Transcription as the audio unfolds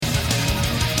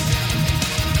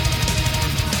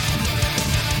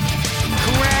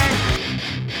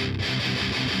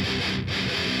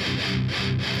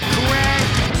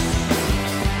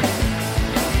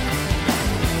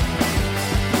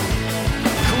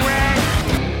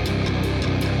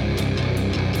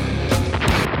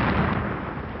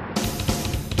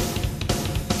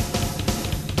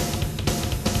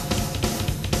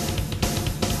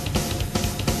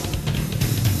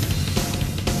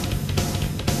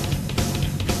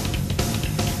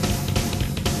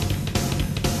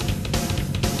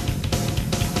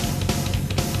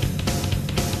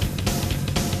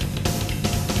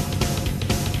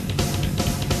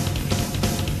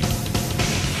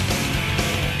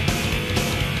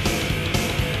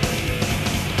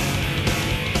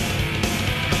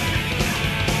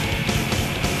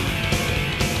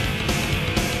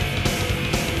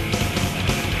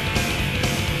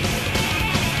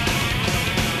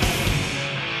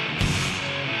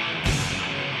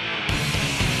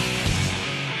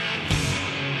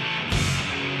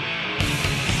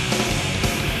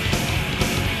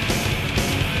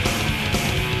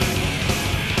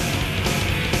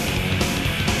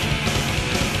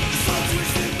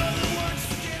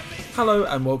Hello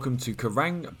and welcome to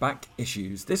Kerrang Back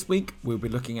Issues. This week we'll be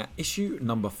looking at issue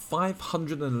number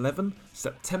 511,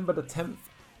 September the 10th,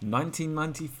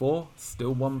 1994,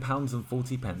 still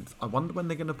 £1.40. I wonder when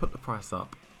they're going to put the price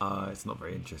up. It's not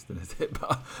very interesting, is it?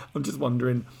 But I'm just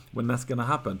wondering when that's going to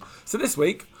happen. So this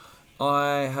week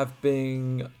I have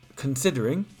been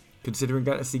considering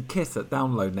going to see Kiss at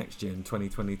Download next year in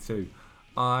 2022.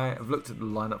 I have looked at the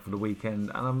lineup for the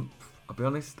weekend and I'll be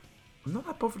honest, I'm not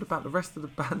that bothered about the rest of the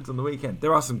bands on the weekend.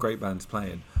 There are some great bands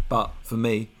playing, but for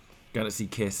me, going to see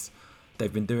Kiss,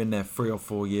 they've been doing their 3 or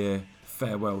 4 year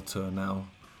farewell tour now.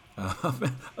 I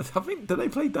think, did they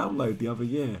play Download the other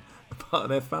year as a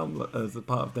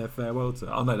part of their farewell tour?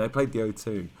 Oh no, they played the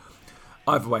O2.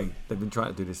 Either way, they've been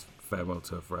trying to do this farewell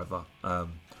tour forever.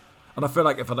 And I feel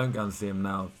like if I don't go and see them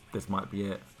now, this might be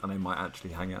it, and they might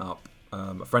actually hang it up.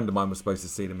 A friend of mine was supposed to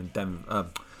see them in Denver.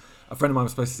 A friend of mine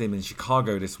was supposed to see him in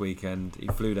Chicago this weekend. He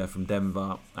flew there from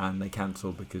Denver and they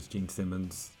cancelled because Gene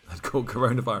Simmons had caught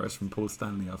coronavirus from Paul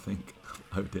Stanley, I think.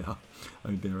 Oh dear.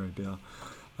 I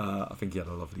think he had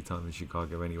a lovely time in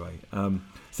Chicago anyway.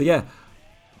 So yeah,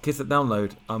 Kiss at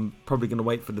Download. I'm probably going to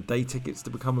wait for the day tickets to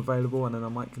become available and then I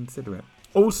might consider it.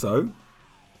 Also,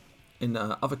 in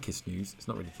other Kiss news, it's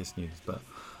not really Kiss news, but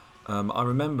I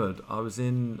remembered I was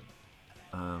in...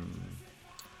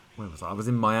 where was I? I was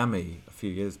in Miami a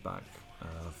few years back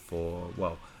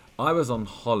I was on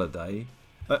holiday.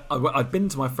 I'd been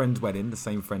to my friend's wedding, the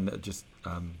same friend that had just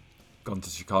gone to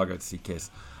Chicago to see Kiss.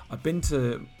 I'd been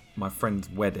to my friend's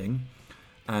wedding,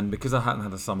 and because I hadn't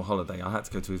had a summer holiday, I had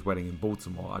to go to his wedding in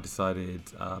Baltimore. I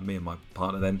decided, me and my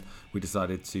partner then, we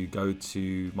decided to go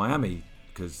to Miami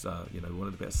because, we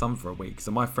wanted a bit of sun for a week.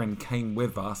 So my friend came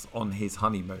with us on his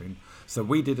honeymoon. So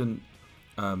we didn't...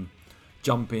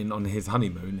 jump in on his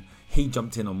honeymoon. He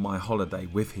jumped in on my holiday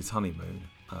with his honeymoon,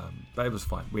 but it was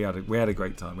fine. We had a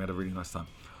great time. We had a really nice time.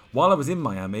 While I was in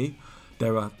Miami,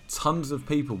 there were tons of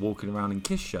people walking around in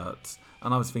Kiss shirts,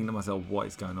 and I was thinking to myself, what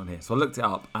is going on here? So I looked it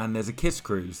up, and there's a Kiss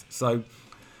cruise. So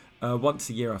once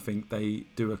a year, I think, they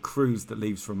do a cruise that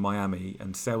leaves from Miami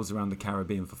and sails around the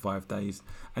Caribbean for 5 days,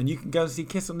 and you can go and see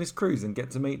Kiss on this cruise and get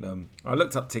to meet them. I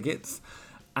looked up tickets,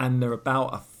 and they're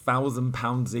about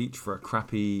 £1,000 each for a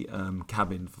crappy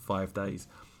cabin for 5 days.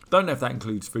 Don't know if that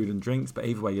includes food and drinks, but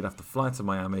either way, you'd have to fly to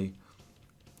Miami,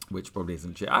 which probably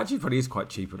isn't cheap. Actually, probably is quite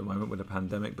cheap at the moment with the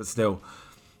pandemic, but still,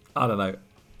 I don't know.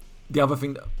 The other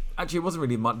thing, actually, it wasn't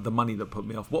really the money that put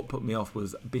me off. What put me off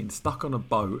was being stuck on a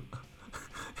boat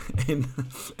in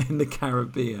the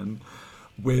Caribbean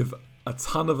with a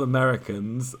ton of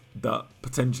Americans that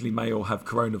potentially may all have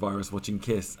coronavirus watching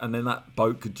Kiss, and then that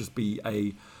boat could just be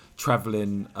a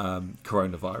travelling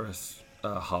coronavirus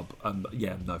hub. And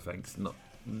yeah, no thanks,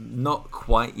 not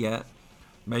quite yet.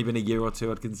 Maybe in a year or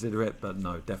two I'd consider it, but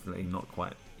no, definitely not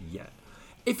quite yet.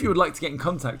 If you would like to get in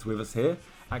contact with us here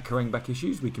at Kerrang Back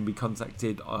Issues, we can be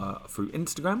contacted through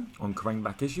Instagram on Kerrang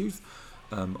Back Issues,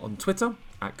 on Twitter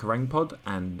at KerrangPod,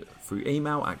 and through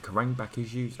email at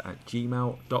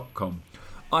kerrangbackissues@gmail.com.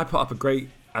 I put up a great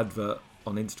advert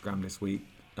on Instagram this week.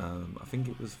 I think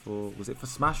it was for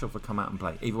Smash or for Come Out and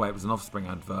Play? Either way, it was an Offspring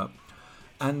advert.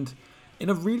 And in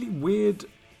a really weird,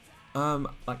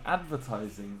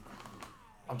 advertising,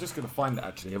 I'm just going to find it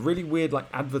actually, a really weird,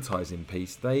 advertising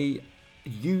piece. They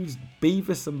used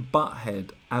Beavis and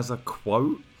Butthead as a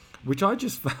quote, which I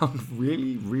just found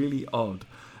really, really odd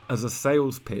as a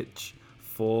sales pitch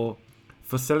for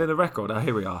selling a record. Oh,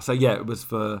 here we are. So yeah, it was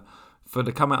for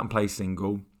the Come Out and Play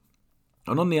single.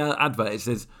 And on the advert, it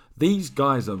says, "These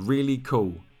guys are really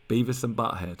cool, Beavis and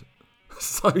Butthead."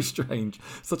 So strange.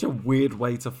 Such a weird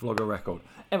way to flog a record.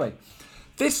 Anyway,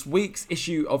 this week's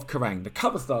issue of Kerrang. The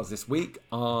cover stars this week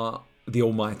are The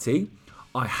Almighty,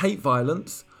 I Hate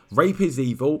Violence, Rape is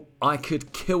Evil, I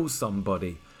Could Kill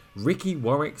Somebody, Ricky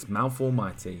Warwick's Mouth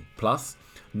Almighty, plus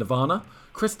Nirvana,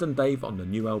 Kristen Dave on the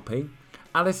new LP,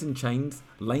 Alice in Chains,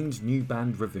 Lane's new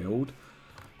band revealed,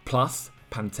 plus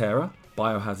Pantera,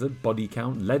 Biohazard, Body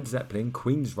Count, Led Zeppelin,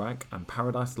 Queensryche and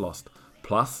Paradise Lost,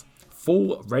 plus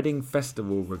full Reading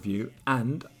Festival review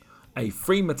and a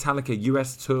free Metallica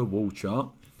US tour wall chart,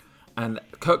 and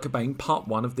Kurt Cobain part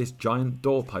 1 of this giant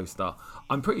door poster.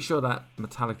 I'm pretty sure that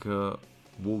Metallica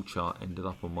wall chart ended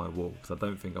up on my wall because I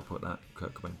don't think I put that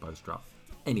Kurt Cobain poster up.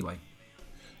 Anyway,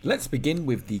 let's begin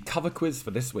with the cover quiz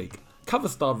for this week. Cover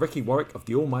star Ricky Warwick of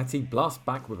The Almighty blasts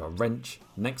back with a wrench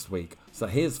next week. So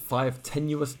here's 5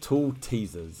 tenuous Tool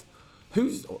teasers.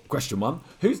 Question 1.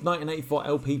 Whose 1984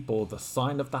 LP bore the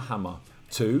sign of the hammer?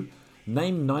 2.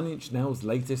 Name 9 Inch Nails'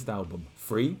 latest album.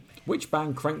 3. Which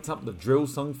band cranked up the drill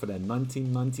song for their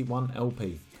 1991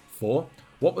 LP? 4.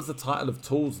 What was the title of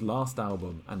Tool's last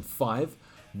album? And 5.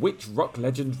 which rock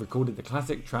legend recorded the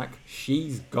classic track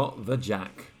She's Got the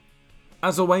Jack?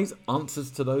 As always,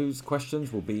 answers to those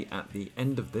questions will be at the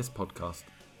end of this podcast.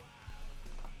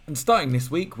 And starting this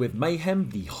week with Mayhem,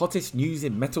 the hottest news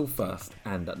in metal first,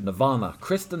 and Nirvana,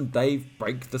 Chris and Dave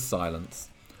break the silence.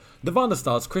 Nirvana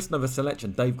stars Chris Novoselic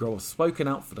and Dave Grohl have spoken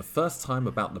out for the first time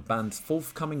about the band's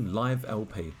forthcoming live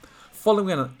LP,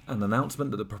 following an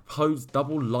announcement that the proposed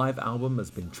double live album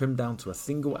has been trimmed down to a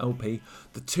single LP.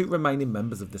 The two remaining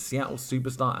members of the Seattle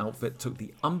superstar outfit took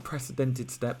the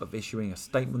unprecedented step of issuing a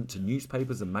statement to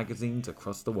newspapers and magazines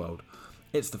across the world.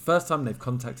 It's the first time they've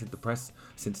contacted the press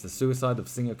since the suicide of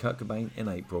singer Kurt Cobain in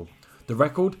April. The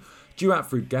record, due out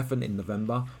through Geffen in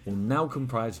November, will now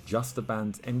comprise just the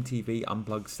band's MTV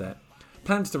Unplugged set.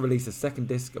 Plans to release a second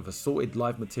disc of assorted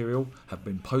live material have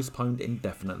been postponed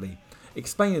indefinitely.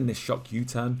 Explaining this shock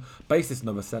U-turn, bassist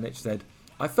Novoselic said,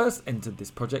 "I first entered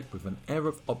this project with an air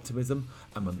of optimism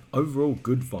and an overall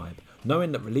good vibe,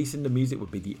 knowing that releasing the music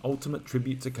would be the ultimate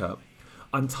tribute to Kurt.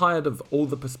 I'm tired of all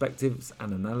the perspectives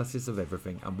and analysis of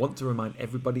everything and want to remind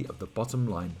everybody of the bottom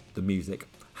line, the music.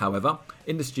 However,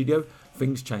 in the studio,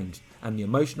 things changed and the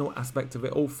emotional aspect of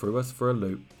it all threw us for a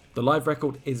loop. The live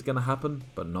record is going to happen,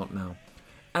 but not now."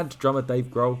 Add drummer Dave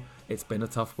Grohl, "It's been a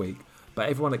tough week, but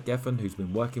everyone at Geffen who's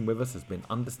been working with us has been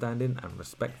understanding and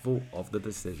respectful of the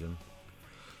decision."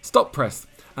 Stop Press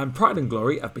and Pride and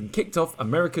Glory have been kicked off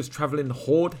America's travelling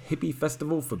Horde hippie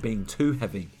festival for being too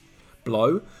heavy.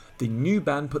 Blow, the new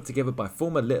band put together by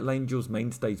former Little Angels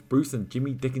mainstays Bruce and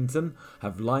Jimmy Dickinson,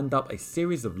 have lined up a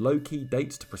series of low-key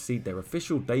dates to precede their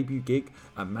official debut gig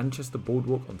at Manchester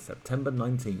Boardwalk on September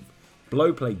 19th.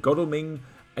 Blow play Godalming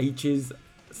H's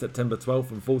September 12th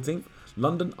and 14th,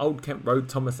 London Old Kent Road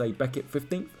Thomas A. Beckett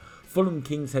 15th, Fulham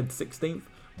King's Head 16th,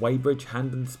 Weybridge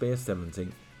Handon Spear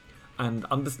 17th. And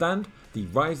understand, the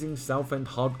rising Southend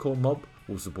hardcore mob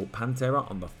will support Pantera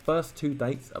on the first two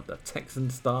dates of the Texan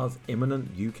Stars'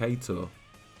 imminent UK tour.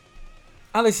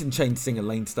 Alice in Chains singer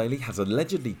Layne Staley has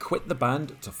allegedly quit the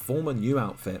band to form a new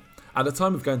outfit. At the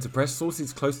time of going to press,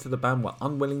 sources close to the band were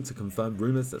unwilling to confirm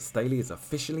rumours that Staley is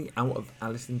officially out of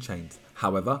Alice in Chains.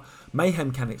 However,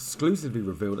 Mayhem can exclusively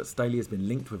reveal that Staley has been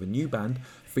linked with a new band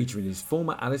featuring his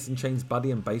former Alice in Chains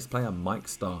buddy and bass player Mike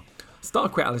Starr. Starr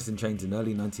quit Alice in Chains in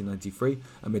early 1993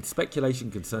 amid speculation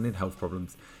concerning health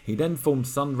problems. He then formed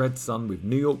Sun Red Sun with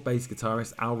New York-based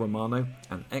guitarist Al Romano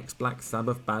and ex-Black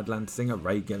Sabbath Badlands singer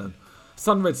Ray Gillen.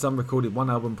 Sun Red Sun recorded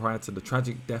one album prior to the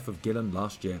tragic death of Gillen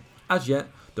last year. As yet,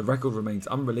 the record remains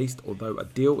unreleased, although a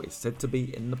deal is said to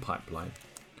be in the pipeline.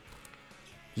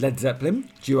 Led Zeppelin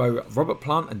duo Robert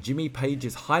Plant and Jimmy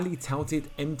Page's highly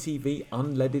touted MTV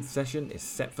Unleaded session is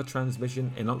set for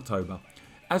transmission in October.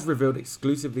 As revealed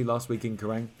exclusively last week in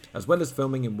Kerrang, as well as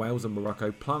filming in Wales and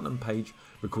Morocco, Plant and Page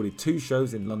recorded two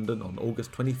shows in London on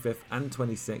August 25th and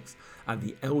 26th at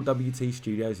the LWT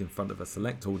studios in front of a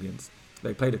select audience.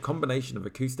 They played a combination of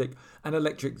acoustic and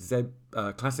electric Zeb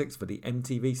classics for the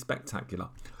MTV Spectacular.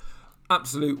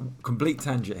 Absolute complete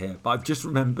tangent here, but I've just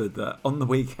remembered that on the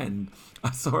weekend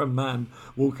I saw a man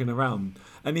walking around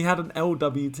and he had an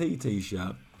LWT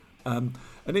t-shirt,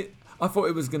 I thought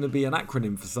it was going to be an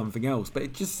acronym for something else, but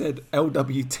it just said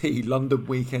LWT, London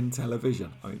Weekend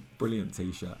Television. I mean, brilliant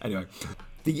t-shirt. Anyway,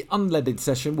 the Unleaded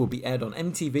session will be aired on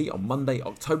MTV on Monday,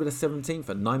 October the 17th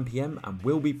at 9 p.m. and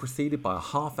will be preceded by a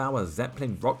half-hour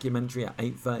Zeppelin rockumentary at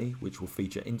 8:30, which will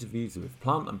feature interviews with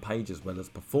Plant and Page as well as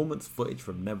performance footage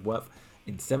from Nebworth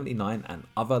in 79 and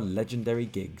other legendary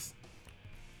gigs.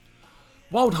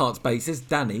 Wild Hearts bassist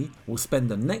Danny will spend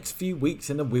the next few weeks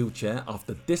in a wheelchair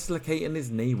after dislocating his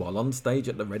knee while on stage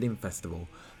at the Reading Festival.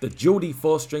 The Geordie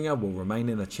four-stringer will remain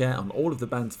in a chair on all of the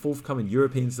band's forthcoming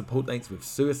European support dates with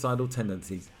suicidal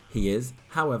tendencies. He is,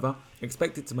 however,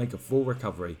 expected to make a full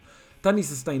recovery. Danny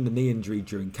sustained a knee injury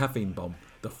during Caffeine Bomb,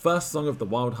 the first song of the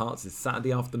Wild Hearts'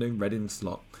 Saturday afternoon Reading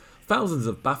slot. Thousands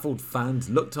of baffled fans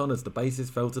looked on as the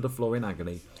bassist fell to the floor in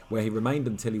agony, where he remained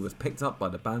until he was picked up by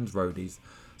the band's roadies.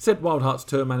 Said Wild Hearts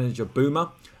tour manager Boomer,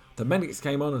 the medics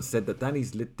came on and said that Danny's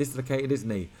dislocated his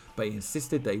knee, but he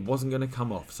insisted that he wasn't going to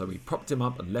come off, so he propped him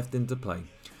up and left him to play.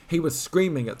 He was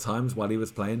screaming at times while he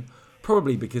was playing,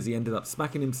 probably because he ended up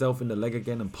smacking himself in the leg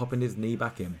again and popping his knee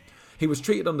back in. He was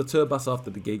treated on the tour bus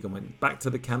after the gig and went back to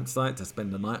the campsite to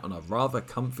spend the night on a rather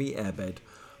comfy airbed.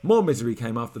 More misery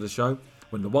came after the show,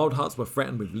 when the Wild Hearts were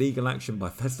threatened with legal action by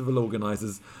festival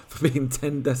organisers for being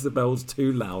 10 decibels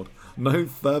too loud. No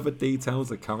further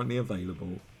details are currently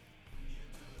available.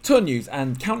 Tour news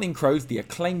and Counting Crows, the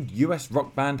acclaimed US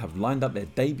rock band, have lined up their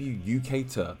debut UK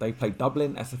tour. They play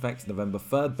Dublin SFX November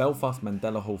 3rd, Belfast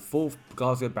Mandela Hall 4th,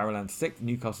 Glasgow Barrowland 6th,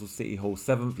 Newcastle City Hall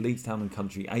 7th, Leeds Town and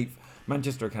Country 8th,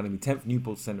 Manchester Academy 10th,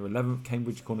 Newport Centre 11th,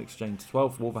 Cambridge Corn Exchange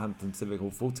 12th, Wolverhampton Civic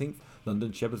Hall 14th,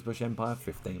 London Shepherd's Bush Empire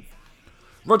 15th.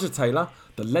 Roger Taylor,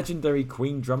 the legendary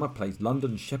Queen drummer, plays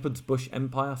London Shepherd's Bush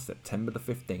Empire September the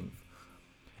 15th.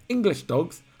 English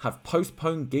Dogs have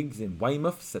postponed gigs in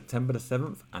Weymouth September the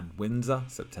 7th and Windsor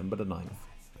September the 9th.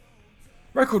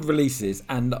 Record releases,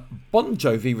 and Bon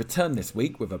Jovi return this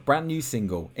week with a brand new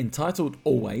single entitled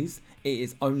Always. It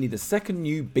is only the second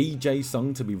new BJ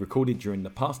song to be recorded during the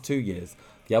past 2 years,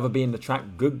 the other being the track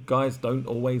Good Guys Don't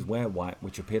Always Wear White,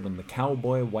 which appeared on the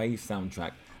Cowboy Way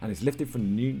soundtrack and is lifted from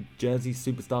the New Jersey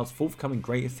Superstar's forthcoming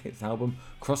greatest hits album,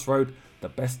 Crossroad, The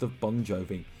Best of Bon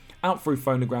Jovi. Out through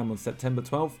Phonogram on September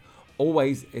 12th,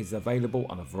 Always is available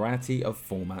on a variety of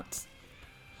formats.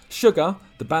 Sugar,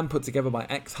 the band put together by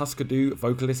ex-Husker Du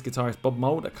vocalist guitarist Bob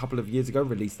Mould a couple of years ago,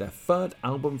 released their third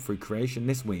album through creation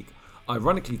this week.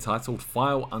 Ironically titled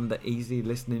File Under Easy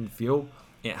Listening Fuel,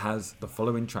 it has the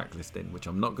following track listing, which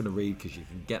I'm not going to read because you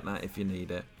can get that if you need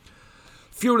it.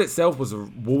 Fuel itself was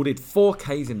awarded 4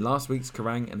 Ks in last week's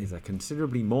Kerrang and is a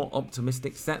considerably more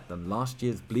optimistic set than last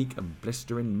year's bleak and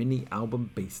blistering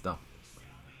mini-album Beaster.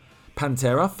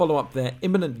 Pantera follow up their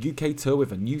imminent UK tour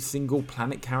with a new single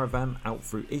Planet Caravan out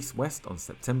through East West on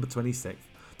September 26th.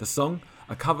 The song,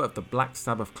 a cover of the Black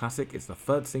Sabbath classic, is the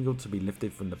third single to be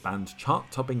lifted from the band's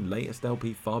chart-topping latest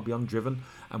LP Far Beyond Driven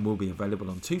and will be available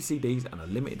on 2 CDs and a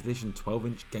limited edition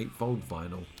 12-inch gatefold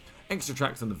vinyl. Extra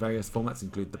tracks on the various formats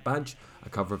include The Badge, a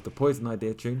cover of the Poison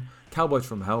Idea tune, Cowboys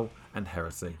from Hell, and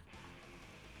Heresy.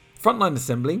 Frontline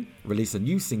Assembly release a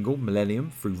new single, Millennium,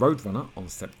 through Roadrunner on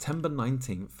September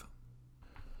 19th.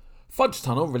 Fudge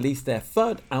Tunnel released their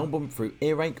third album through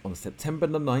Earache on September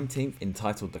the 19th,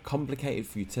 entitled The Complicated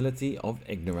Futility of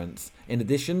Ignorance. In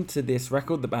addition to this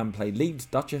record, the band played Leeds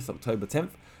Duchess October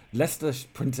 10th, Leicester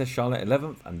Princess Charlotte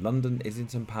 11th, and London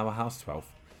Islington Powerhouse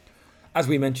 12th. As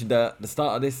we mentioned at the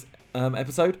start of this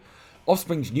episode,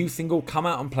 Offspring's new single Come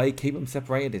Out and Play Keep 'Em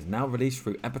Separated is now released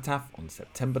through Epitaph on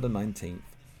September the 19th.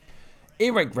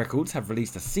 Earache Records have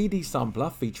released a CD sampler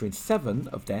featuring 7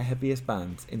 of their heaviest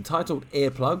bands. Entitled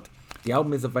Earplugged, the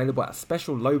album is available at a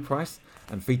special low price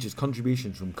and features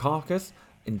contributions from Carcass,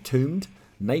 Entombed,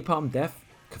 Napalm Death,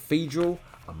 Cathedral,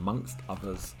 amongst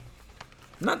others.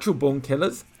 Natural Born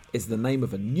Killers is the name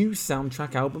of a new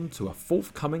soundtrack album to a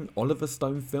forthcoming Oliver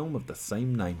Stone film of the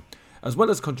same name, as well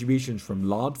as contributions from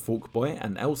Lard, Forkboy,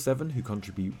 and L7, who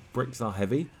contribute Bricks Are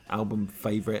Heavy, album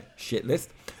favourite Shitlist.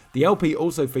 The LP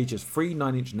also features 3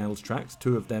 Nine Inch Nails tracks,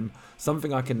 2 of them,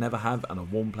 Something I Can Never Have and A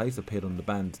Warm Place, appeared on the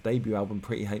band's debut album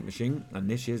Pretty Hate Machine and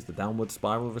this year's The Downward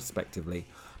Spiral respectively.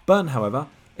 Burn, however,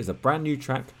 is a brand new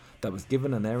track that was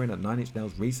given an airing at Nine Inch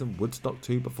Nails' recent Woodstock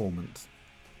 2 performance.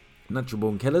 Natural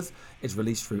Born Killers is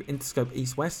released through Interscope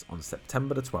East West on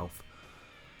September the 12th.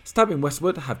 Stabbing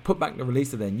Westward have put back the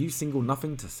release of their new single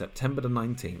Nothing to September the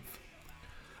 19th.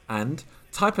 And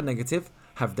Type O Negative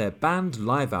have their band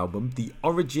live album The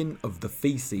Origin of the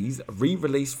Feces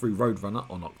re-released through Roadrunner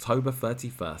on October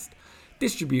 31st.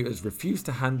 Distributors refused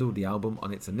to handle the album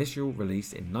on its initial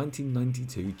release in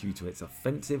 1992 due to its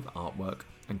offensive artwork,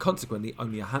 and consequently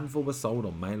only a handful were sold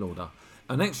on mail order.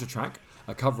 An extra track,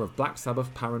 a cover of Black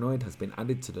Sabbath Paranoid, has been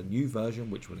added to the new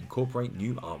version, which will incorporate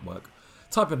new artwork.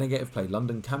 Type O Negative play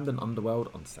London Camden Underworld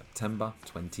on September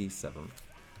 27th.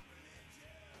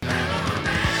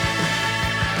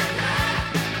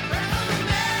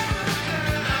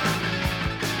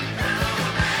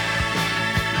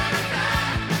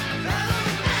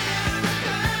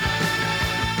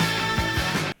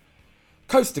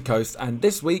 Coast to Coast, and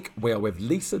this week we are with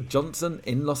Lisa Johnson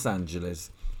in Los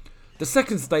Angeles. The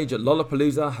second stage at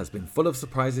Lollapalooza has been full of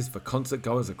surprises for concert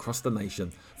goers across the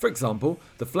nation. For example,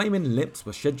 the Flaming Lips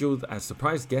were scheduled as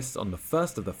surprise guests on the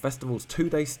first of the festival's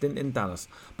 2-day stint in Dallas,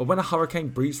 but when a hurricane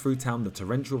breezed through town, the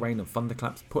torrential rain and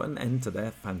thunderclaps put an end to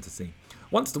their fantasy.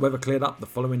 Once the weather cleared up the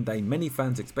following day, many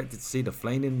fans expected to see the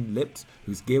Flaming Lips,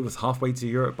 whose gear was halfway to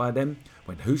Europe by then,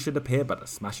 when who should appear but the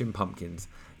Smashing Pumpkins.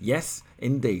 Yes,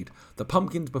 indeed, the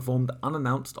Pumpkins performed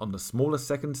unannounced on the smaller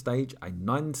second stage, a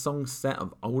 9-song set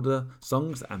of older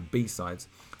songs and B-sides.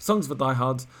 Songs for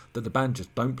diehards that the band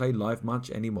just don't play live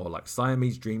much anymore, like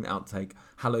Siamese Dream outtake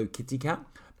Hello Kitty Cat,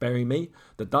 Bury Me,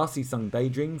 the Darcy sung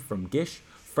Daydream from Gish,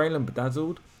 Frail and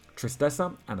Bedazzled,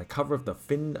 Tristessa, and a cover of the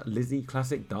Thin Lizzy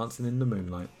classic Dancing in the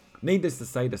Moonlight. Needless to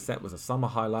say, the set was a summer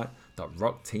highlight that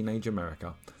rocked teenage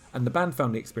America, and the band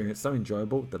found the experience so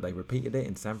enjoyable that they repeated it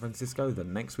in San Francisco the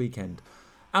next weekend.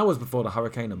 Hours before the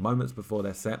hurricane and moments before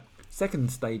their set,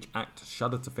 second stage act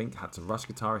Shudder to Think had to rush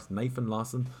guitarist Nathan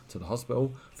Larson to the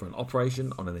hospital for an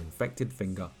operation on an infected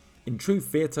finger. In true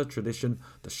theatre tradition,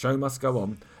 the show must go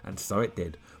on, and so it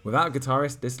did. Without a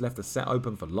guitarist, this left the set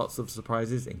open for lots of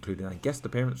surprises, including a guest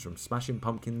appearance from Smashing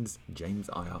Pumpkins' James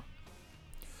Iha.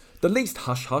 The least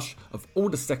hush-hush of all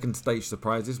the second stage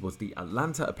surprises was the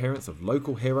Atlanta appearance of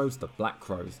local heroes, the Black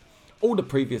Crowes. All the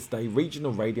previous day,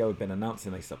 regional radio had been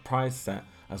announcing a surprise set,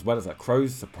 as well as a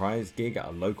Crowes surprise gig at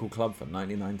a local club for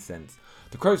 99 cents.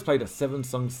 The Crowes played a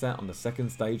 7-song set on the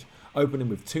second stage, opening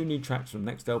with 2 new tracks from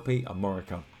next LP,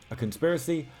 Amorica, A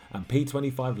Conspiracy and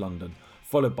P25 London,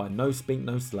 followed by No Speak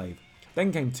No Slave.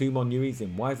 Then came 2 more newies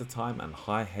in Wiser Time and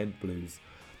High Head Blues.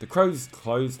 The Crowes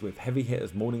closed with heavy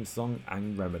hitters Morning Song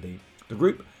and Remedy. The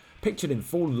group, pictured in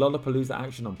full Lollapalooza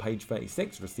action on page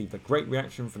 36, received a great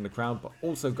reaction from the crowd, but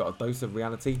also got a dose of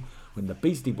reality when the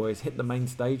Beastie Boys hit the main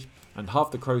stage and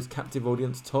half the Crowes' captive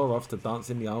audience tore off to dance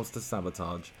in the aisles to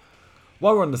Sabotage.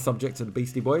 While we're on the subject of the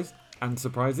Beastie Boys and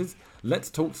surprises, let's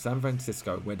talk San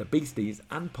Francisco, where the Beasties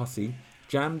and Posse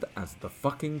jammed as the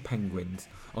fucking Penguins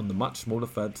on the much smaller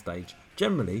third stage,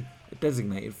 generally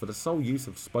designated for the sole use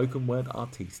of spoken word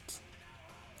artistes.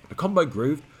 The combo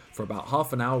grooved for about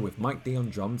half an hour with Mike D on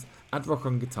drums, Ad-Rock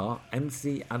on guitar,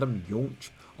 MC Adam Yonch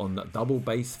on double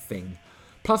bass thing,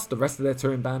 plus the rest of their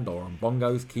touring band are on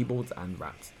bongos, keyboards and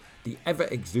raps. The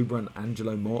ever-exuberant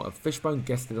Angelo Moore of Fishbone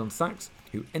guested on sax,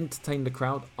 who entertained the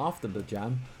crowd after the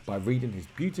jam by reading his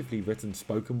beautifully written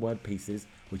spoken word pieces,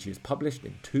 which he has published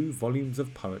in 2 volumes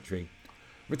of poetry.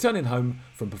 Returning home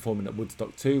from performing at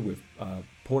Woodstock 2 with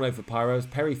Porno for Pyros,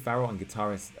 Perry Farrell and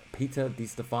guitarist Peter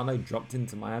DiStefano dropped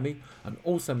into Miami and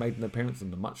also made an appearance on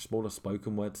the much smaller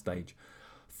spoken word stage.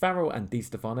 Farrell and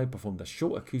DiStefano performed a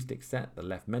short acoustic set that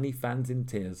left many fans in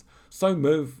tears. So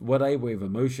moved were they with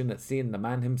emotion at seeing the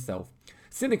man himself.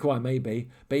 Cynical I may be,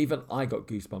 but even I got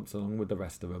goosebumps along with the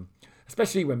rest of them,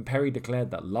 especially when Perry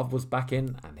declared that love was back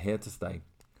in and here to stay.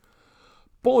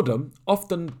 Boredom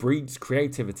often breeds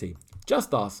creativity.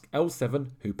 Just ask L7,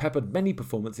 who peppered many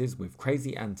performances with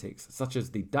crazy antics, such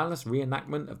as the Dallas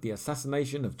reenactment of the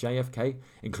assassination of JFK,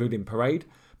 including parade,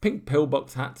 pink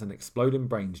pillbox hats and exploding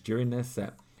brains during their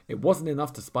set. It wasn't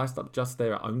enough to spice up just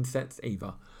their own sets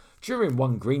either. During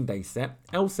one Green Day set,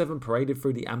 L7 paraded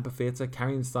through the amphitheatre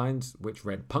carrying signs which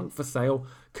read "Punk for Sale,"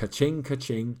 "Ka-ching,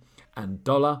 ka-ching," and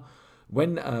 "Dollar."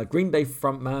 When Green Day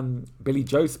frontman Billy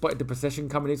Joe spotted the procession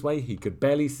coming his way, he could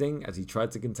barely sing as he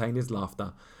tried to contain his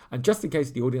laughter. And just in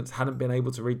case the audience hadn't been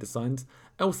able to read the signs,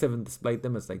 L7 displayed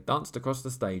them as they danced across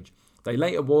the stage. They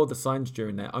later wore the signs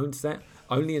during their own set,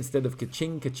 only instead of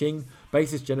 "Ka-ching, ka-ching,"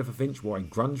 bassist Jennifer Finch wore a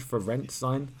 "Grunge for Rent"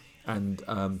 sign. And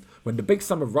when the Big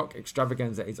Summer Rock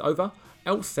extravaganza is over,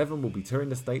 L7 will be touring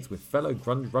the States with fellow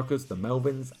grunge rockers the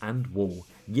Melvins and Wall.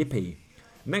 Yippee!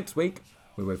 Next week,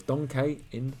 we're with Don K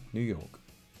in New York.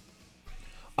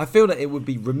 I feel that it would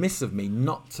be remiss of me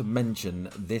not to mention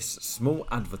this small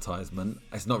advertisement.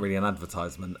 It's not really an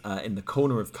advertisement. In the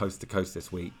corner of Coast to Coast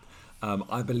this week.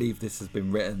 I believe this has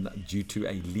been written due to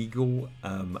a legal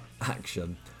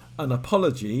action. An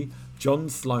apology, John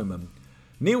Sloman.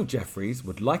 Neil Jeffries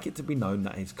would like it to be known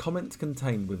that his comments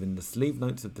contained within the sleeve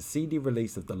notes of the CD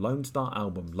release of the Lone Star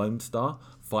album Lone Star,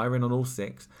 Firing on All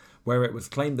Six, where it was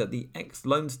claimed that the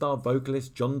ex-Lone Star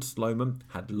vocalist John Sloman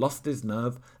had lost his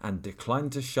nerve and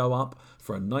declined to show up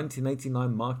for a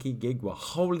 1989 marquee gig, were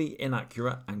wholly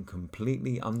inaccurate and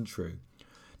completely untrue.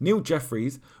 Neil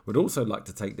Jeffries would also like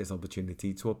to take this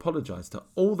opportunity to apologise to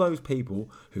all those people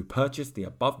who purchased the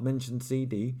above-mentioned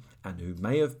CD and who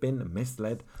may have been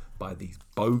misled by these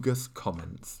bogus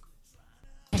comments.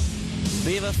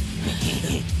 Beavis,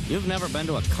 you've never been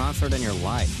to a concert in your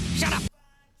life. Shut up!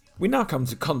 We now come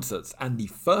to concerts, and the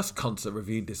first concert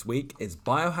reviewed this week is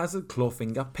Biohazard,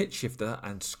 Clawfinger, Pitchshifter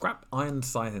and Scrap Iron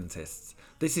Scientists.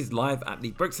 This is live at the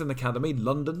Brixton Academy,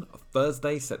 London,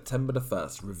 Thursday, September the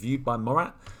 1st. Reviewed by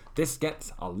Morat. This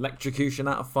gets Electrocution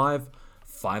out of 5,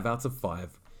 5 out of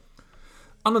 5.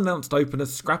 Unannounced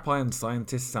openers, Scrap Iron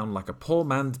Scientists sound like a poor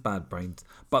man's Bad Brains,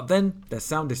 but then their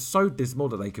sound is so dismal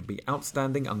that they could be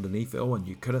outstanding underneath it all and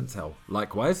you couldn't tell.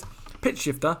 Likewise,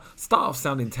 Pitchshifter start off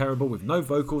sounding terrible with no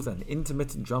vocals and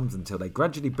intermittent drums until they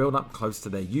gradually build up close to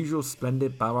their usual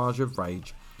splendid barrage of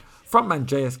rage. Frontman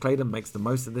J.S. Clayton makes the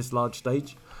most of this large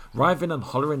stage, writhing and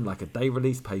hollering like a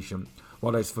day-release patient,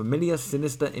 while those familiar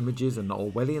sinister images and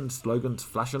Orwellian slogans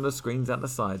flash on the screens at the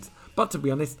sides. But to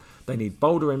be honest, they need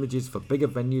bolder images for bigger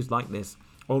venues like this,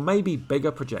 or maybe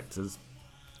bigger projectors.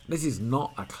 This is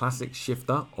not a classic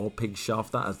Shifter, or Pig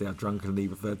Shafter as they are drunkenly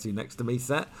referred to next to me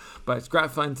set, but it's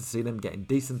gratifying to see them getting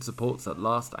decent supports at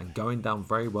last and going down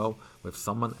very well with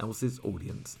someone else's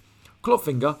audience.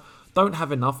 Clawfinger don't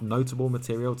have enough notable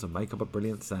material to make up a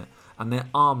brilliant set, and there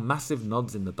are massive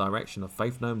nods in the direction of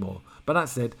Faith No More, but that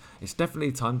said, it's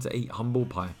definitely time to eat humble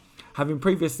pie. Having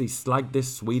previously slagged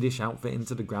this Swedish outfit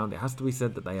into the ground, it has to be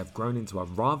said that they have grown into a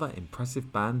rather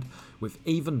impressive band, with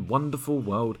even Wonderful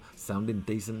World sounding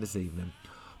decent this evening.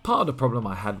 Part of the problem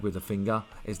I had with The Finger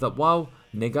is that while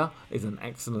Nigger is an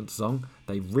excellent song,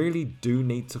 they really do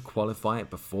need to qualify it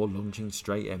before launching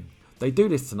straight in. They do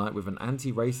this tonight with an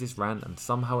anti-racist rant, and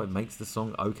somehow it makes the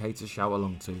song okay to shout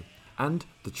along to. And,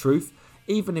 the truth,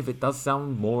 even if it does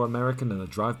sound more American than a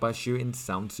drive-by shooting,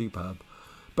 sounds superb.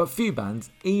 But few bands,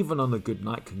 even on a good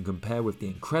night, can compare with the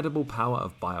incredible power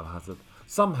of Biohazard.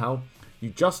 Somehow,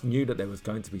 you just knew that there was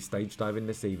going to be stage diving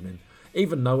this evening.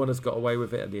 Even No One has got away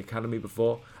with it at the Academy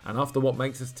before, and after What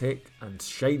Makes Us Tick and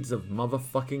Shades of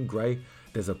Motherfucking Grey,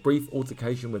 there's a brief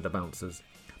altercation with the bouncers.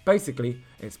 Basically,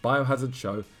 it's Biohazard's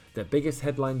show, their biggest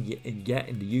headline yet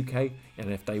in the UK, and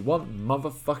if they want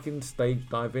motherfucking stage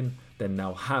diving, then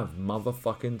they'll have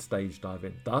motherfucking stage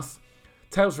diving. Thus,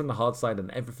 Tales from the Hard Side and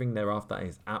everything thereafter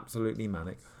is absolutely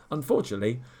manic.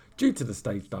 Unfortunately, due to the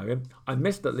stage diving, I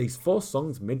missed at least 4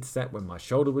 songs mid-set when my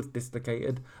shoulder was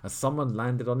dislocated as someone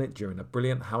landed on it during a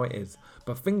brilliant How It Is,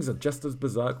 but things are just as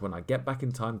berserk when I get back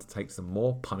in time to take some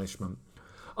more punishment.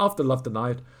 After Love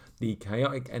Denied, the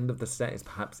chaotic end of the set is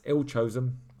perhaps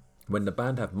ill-chosen when the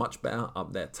band have much better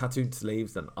up their tattooed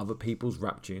sleeves than other people's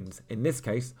rap tunes, in this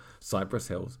case, Cypress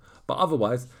Hills, but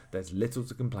otherwise, there's little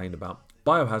to complain about.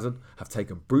 Biohazard have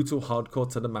taken brutal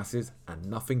hardcore to the masses, and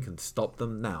nothing can stop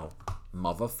them now.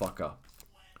 Motherfucker.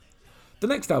 The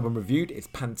next album reviewed is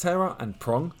Pantera and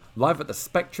Prong, live at the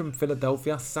Spectrum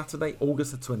Philadelphia, Saturday,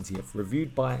 August the 20th,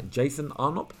 reviewed by Jason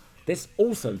Arnop. This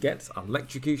also gets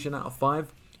Electrocution out of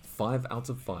 5, 5 out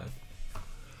of 5.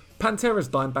 Pantera's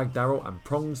Dimebag Darrell and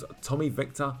Prong's Tommy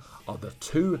Victor are the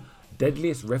 2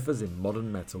 deadliest riffers in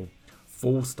modern metal.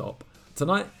 Full stop.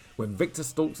 Tonight, when Victor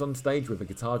stalks on stage with a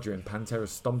guitar during Pantera's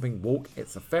stomping walk,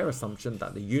 it's a fair assumption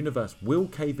that the universe will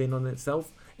cave in on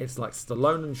itself. It's like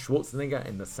Stallone and Schwarzenegger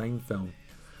in the same film.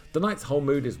 The night's whole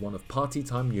mood is one of party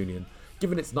time union,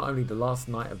 given it's not only the last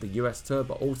night of the US tour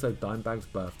but also Dimebag's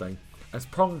birthday. As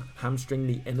Prong hamstring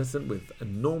the innocent with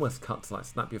enormous cuts like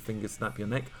Snap Your Fingers, Snap Your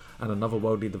Neck and Another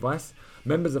Worldly Device,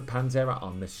 members of Pantera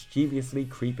are mischievously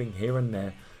creeping here and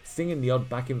there, singing the odd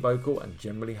backing vocal and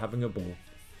generally having a ball.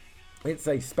 It's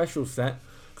a special set,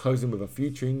 closing with a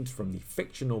few tunes from the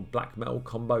fictional black metal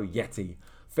combo Yeti,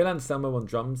 Phil Anselmo on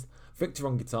drums, Victor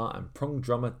on guitar and Prong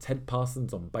drummer Ted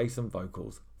Parsons on bass and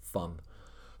vocals. Fun.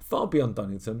 Far beyond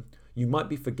Donington, you might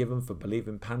be forgiven for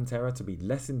believing Pantera to be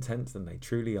less intense than they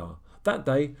truly are. That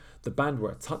day, the band were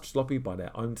a touch sloppy by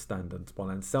their own standards, while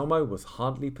Anselmo was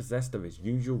hardly possessed of his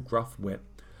usual gruff wit.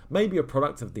 Maybe a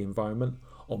product of the environment,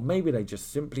 or maybe they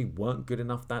just simply weren't good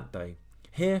enough that day.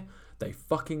 Here, they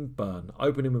fucking burn,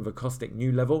 opening with a caustic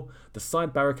New Level. The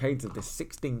side barricades of this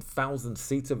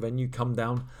 16,000-seater venue come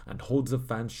down, and hordes of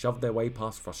fans shove their way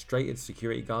past frustrated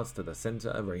security guards to the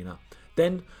center arena.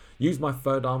 Then, Use My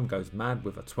Third Arm goes mad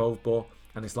with a 12-bore,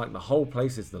 and it's like the whole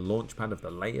place is the launch pad of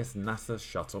the latest NASA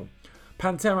shuttle.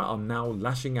 Pantera are now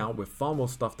lashing out with far more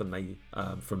stuff than they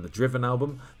from the Driven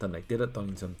album than they did at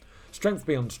Donington. Strength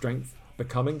Beyond Strength,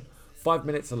 Becoming, 5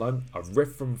 Minutes Alone, a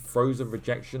riff from Frozen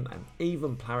Rejection, and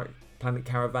even Planet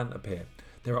Caravan appear.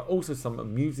 There are also some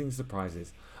amusing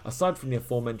surprises. Aside from the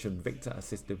aforementioned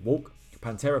Victor-assisted walk,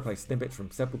 Pantera play snippets from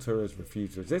Sepultura's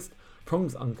Refuse to Resist,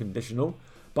 Prong's Unconditional,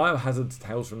 Biohazard's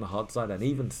Tales from the Hard Side, and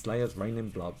even Slayer's Rain in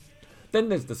Blood. Then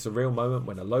there's the surreal moment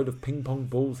when a load of ping pong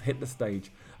balls hit the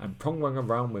stage and Prong run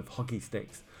around with hockey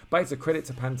sticks. But it's a credit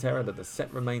to Pantera that the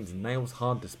set remains nails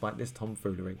hard despite this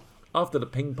tomfoolery. After the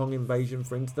ping pong invasion,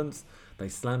 for instance, they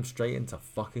slam straight into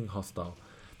fucking Hostile.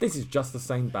 This is just the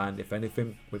same band, if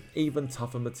anything, with even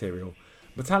tougher material.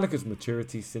 Metallica's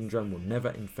maturity syndrome will never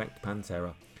infect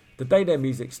Pantera. The day their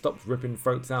music stops ripping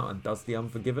throats out and does the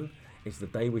Unforgiven is the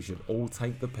day we should all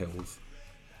take the pills.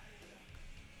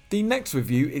 The next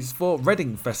review is for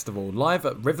Reading Festival, live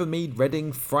at Rivermead,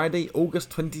 Reading, Friday, August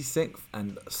 26th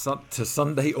and to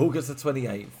Sunday, August the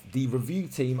 28th. The review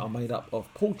team are made up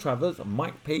of Paul Travers,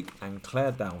 Mike Peake and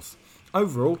Claire Dowse.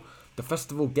 Overall, the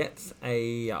festival gets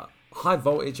a high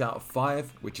voltage out of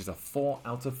 5, which is a 4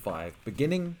 out of 5,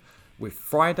 beginning with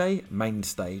Friday, main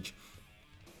stage.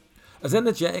 As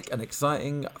energetic and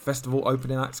exciting festival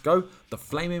opening acts go, the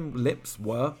Flaming Lips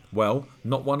were, well,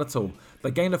 not one at all.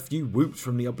 They gain a few whoops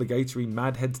from the obligatory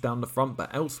mad heads down the front, but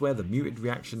elsewhere the muted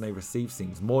reaction they receive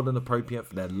seems more than appropriate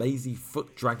for their lazy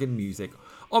foot-dragging music.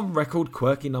 On record,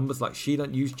 quirky numbers like She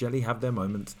Don't Use Jelly have their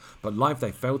moments, but live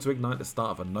they fail to ignite the start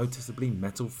of a noticeably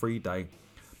metal-free day.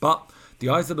 But the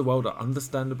eyes of the world are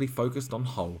understandably focused on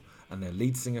Hole, and their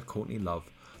lead singer Courtney Love.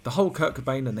 The whole Kurt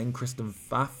Cobain and then Kristen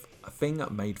Pfaff thing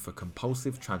made for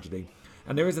compulsive tragedy,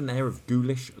 and there is an air of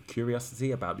ghoulish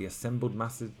curiosity about the assembled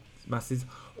masses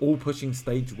all pushing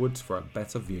stagewards for a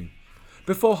better view.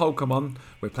 Before Hole Come On,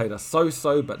 we played a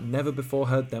so-so but never before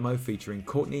heard demo featuring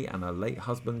Courtney and her late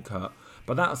husband Kurt,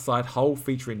 but that aside, Hole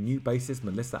featuring new bassist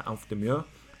Melissa Auf der Muir,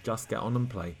 just get on and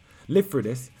play. Live Through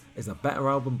This is a better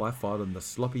album by far than the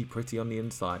sloppy Pretty on the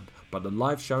Inside, but the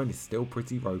live showing is still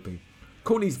pretty ropey.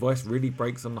 Courtney's voice really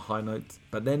breaks on the high notes,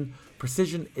 but then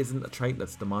precision isn't a trait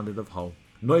that's demanded of Hole.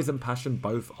 Noise and passion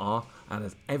both are, and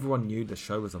as everyone knew, the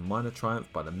show was a minor triumph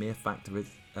by the mere fact of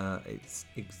its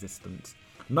existence.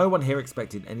 No one here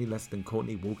expected any less than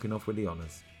Courtney walking off with the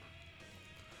honours.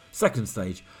 Second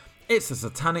stage. It's a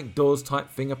Satanic Doors type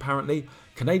thing apparently.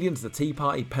 Canadians The Tea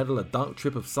Party peddle a dark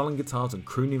trip of sullen guitars and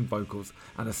crooning vocals,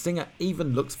 and the singer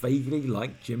even looks vaguely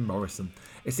like Jim Morrison.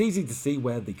 It's easy to see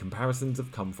where the comparisons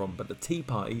have come from, but the Tea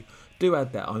Party do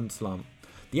add their own slant.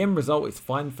 The end result is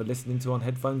fine for listening to on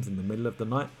headphones in the middle of the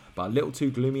night, but a little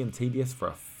too gloomy and tedious for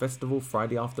a festival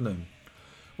Friday afternoon.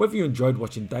 Whether you enjoyed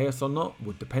watching Deus or not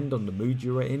would depend on the mood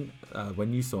you were in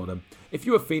when you saw them. If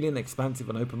you were feeling expansive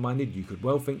and open-minded, you could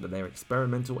well think that their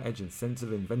experimental edge and sense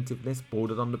of inventiveness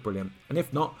bordered on the brilliant, and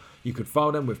if not, you could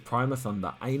file them with Primus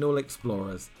under Anal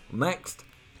Explorers. Next!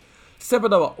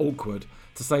 Sebadoh are awkward,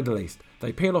 to say the least.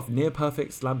 They peel off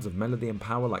near-perfect slabs of melody and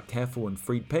power like Careful and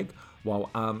Freed Pig, while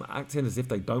acting as if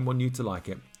they don't want you to like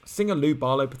it. Singer Lou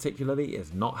Barlow particularly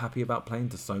is not happy about playing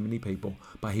to so many people,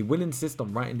 but he will insist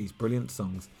on writing these brilliant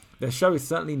songs. Their show is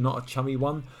certainly not a chummy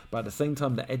one, but at the same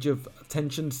time the edge of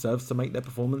tension serves to make their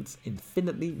performance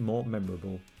infinitely more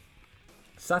memorable.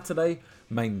 Saturday,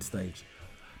 main stage.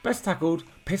 Best tackled,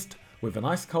 pissed with an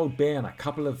ice cold beer and a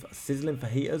couple of sizzling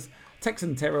fajitas,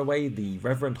 Texan Tearaway, the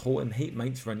Reverend Horton Heat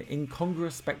mates for an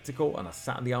incongruous spectacle on a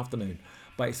Saturday afternoon,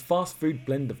 but its fast food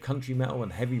blend of country metal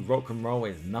and heavy rock and roll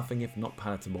is nothing if not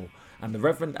palatable, and the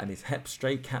Reverend and his hep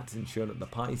stray cats ensure that the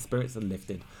party spirits are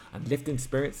lifted, and lifting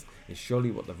spirits is surely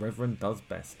what the Reverend does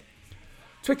best.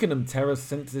 Twickenham Terror's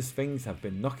Senseless Things have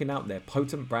been knocking out their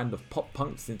potent brand of pop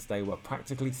punk since they were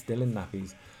practically still in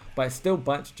nappies, but it still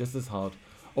bites just as hard.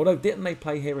 Although didn't they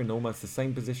play here in almost the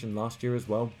same position last year as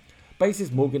well?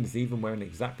 Bassist Morgan is even wearing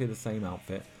exactly the same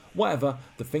outfit. Whatever,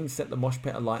 the thing set the mosh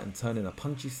pit alight and turned in a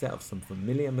punchy set of some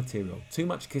familiar material. Too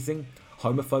much kissing,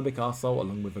 homophobic arsehole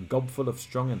along with a gob full of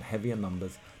strong and heavier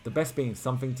numbers, the best being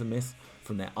Something to Miss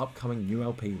from their upcoming new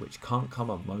LP, which can't come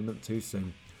a moment too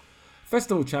soon.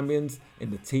 Festival champions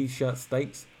in the t-shirt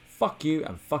stakes, fuck you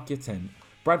and fuck your tent.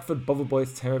 Bradford Bother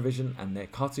Boys Terrorvision and their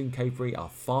cartoon capery are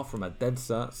far from a dead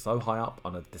cert so high up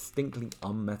on a distinctly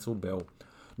unmetal bill.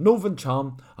 Northern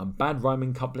charm and bad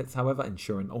rhyming couplets, however,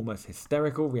 ensure an almost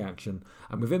hysterical reaction,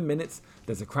 and within minutes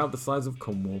there's a crowd the size of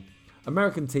Cornwall.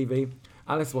 American TV,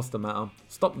 Alice What's the Matter,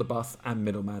 Stop the Bus and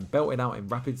Middleman, belted out in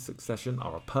rapid succession,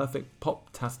 are a perfect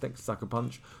pop-tastic sucker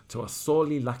punch to a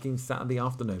sorely lacking Saturday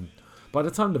afternoon. By the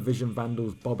time the Vision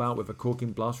Vandals bob out with a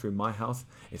corking blast through my house,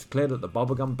 it's clear that the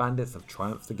Bubblegum Bandits have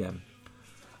triumphed again.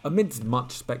 Amidst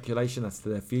much speculation as to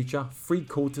their future,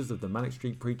 3/4 of the Manic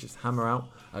Street Preachers hammer out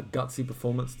a gutsy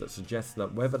performance that suggests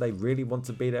that whether they really want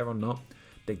to be there or not,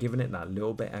 they're giving it that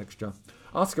little bit extra.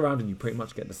 Ask around and you pretty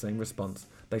much get the same response.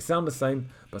 They sound the same,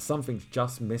 but something's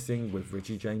just missing with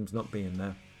Richie James not being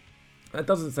there. That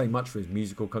doesn't say much for his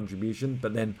musical contribution,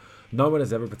 but then no one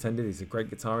has ever pretended he's a great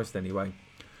guitarist anyway.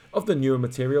 Of the newer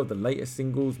material, the latest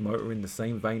singles motor in the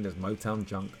same vein as Motown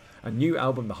Junk. A new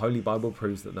album, The Holy Bible,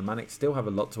 proves that the Manics still have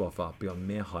a lot to offer beyond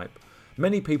mere hype.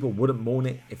 Many people wouldn't mourn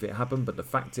it if it happened, but the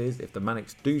fact is, if the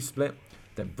Manics do split,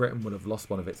 then Britain would have lost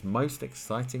one of its most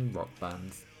exciting rock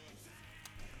bands.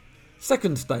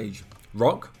 Second stage.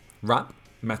 Rock, rap,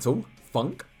 metal,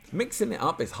 funk. Mixing it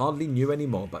up is hardly new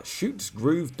anymore, but Shoot's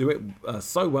Groove do it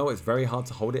so well it's very hard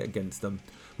to hold it against them.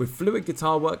 With fluid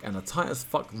guitar work and a tight as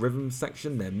fuck rhythm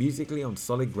section, they're musically on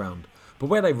solid ground. But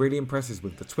where they really impress is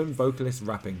with the twin vocalists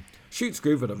rapping. Shoot's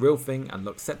Groove are the real thing and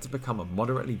look set to become a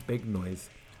moderately big noise.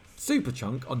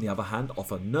 Superchunk, on the other hand,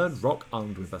 offer nerd rock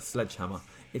armed with a sledgehammer.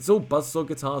 It's all buzzsaw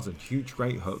guitars and huge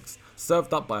great hooks,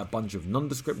 served up by a bunch of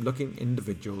nondescript looking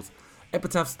individuals.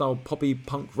 Epitaph style poppy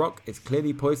punk rock is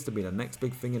clearly poised to be the next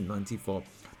big thing in '94,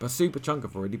 but Superchunk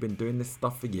have already been doing this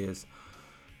stuff for years.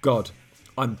 God,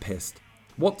 I'm pissed.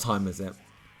 What time is it?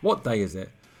 What day is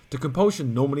it? Do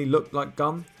Compulsion normally look like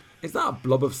gum? Is that a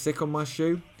blob of sick on my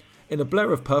shoe? In a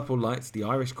blur of purple lights, the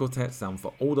Irish Quartet sound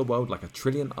for all the world like a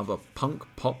trillion other punk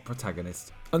pop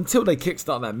protagonists. Until they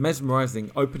kickstart that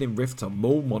mesmerising opening riff to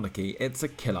Mall Monarchy, it's a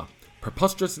killer.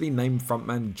 Preposterously named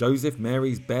frontman Joseph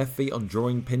Mary's bare feet on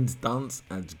drawing pins dance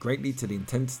adds greatly to the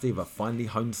intensity of a finely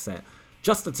honed set.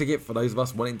 Just a ticket for those of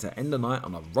us wanting to end the night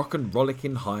on a rock and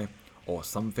rollicking high or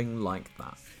something like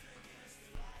that.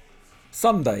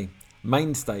 Sunday,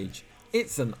 main stage.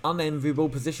 It's an unenviable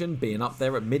position being up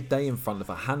there at midday in front of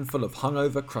a handful of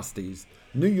hungover crusties.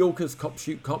 New Yorkers Cop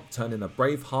Shoot Cop turn in a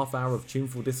brave half hour of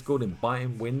tuneful discord in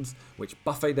biting winds which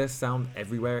buffet their sound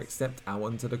everywhere except out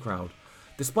into the crowd.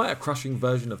 Despite a crushing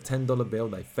version of $10 bill,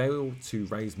 they fail to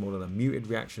raise more than a muted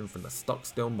reaction from the stock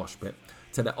still mosh pit.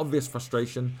 To their obvious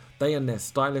frustration, they and their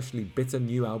stylishly bitter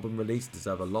new album release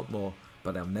deserve a lot more,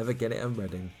 but they'll never get it at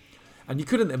Reading. And you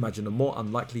couldn't imagine a more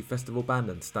unlikely festival band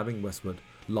than Stabbing Westward.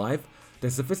 Live, their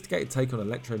sophisticated take on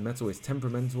electro metal is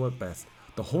temperamental at best.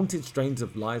 The haunted strains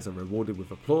of Lies are rewarded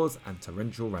with applause and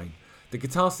torrential rain. The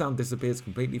guitar sound disappears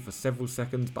completely for several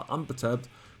seconds, but unperturbed,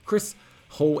 Chris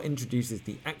Hall introduces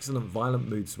the excellent violent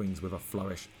mood swings with a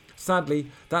flourish.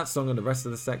 Sadly, that song and the rest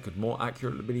of the set could more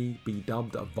accurately be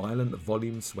dubbed a violent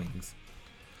volume swings.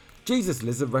 Jesus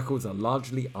Lizard records are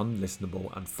largely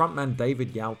unlistenable, and frontman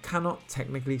David Yao cannot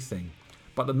technically sing,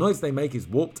 but the noise they make is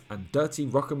warped and dirty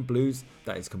rock and blues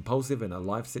that is compulsive in a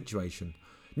live situation.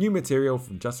 New material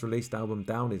from just released album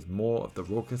Down is more of the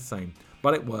raucous same,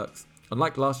 but it works.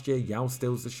 Unlike last year, Yao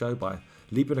steals the show by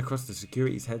leaping across the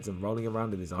security's heads and rolling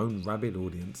around in his own rabid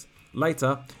audience.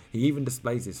 Later, he even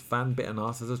displays his fan-bitten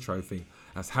ass as a trophy.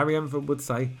 As Harry Enfield would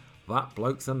say, that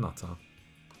bloke's a nutter.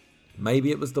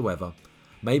 Maybe it was the weather.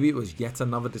 Maybe it was yet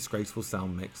another disgraceful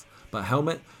sound mix. But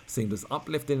Helmet seemed as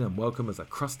uplifting and welcome as a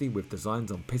crusty with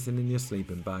designs on pissing in your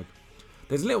sleeping bag.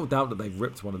 There's little doubt that they've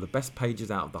ripped one of the best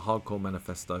pages out of the Hardcore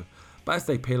Manifesto, but as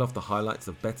they peel off the highlights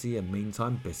of Betty and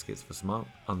Meantime Biscuits for Smart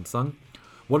Unsung,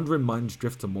 wandering minds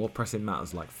drift to more pressing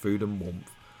matters like food and warmth.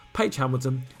 Page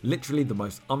Hamilton, literally the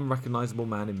most unrecognisable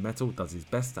man in metal, does his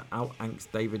best to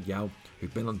out-angst David Yao,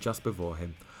 who'd been on just before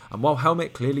him. And while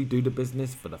Helmet clearly do the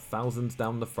business for the thousands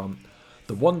down the front,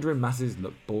 the wandering masses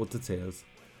look bored to tears.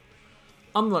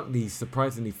 Unlike the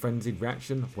surprisingly frenzied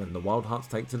reaction when the Wild Hearts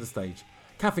take to the stage,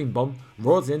 Caffeine Bomb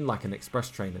roars in like an express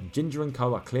train, and Ginger and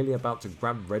Co are clearly about to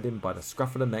grab Redding by the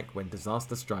scruff of the neck when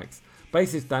disaster strikes.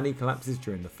 Bassist Danny collapses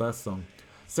during the first song.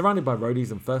 Surrounded by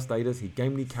roadies and first aiders, he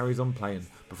gamely carries on playing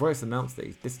before it's announced that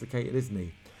he's dislocated his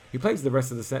knee. He plays the rest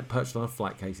of the set perched on a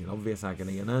flight case in obvious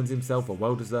agony and earns himself a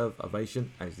well-deserved ovation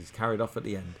as he's carried off at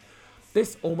the end.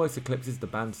 This almost eclipses the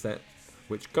band's set,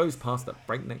 which goes past at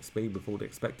breakneck speed with all the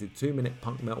expected 2-minute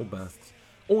punk metal bursts.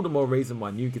 All the more reason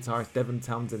why new guitarist Devon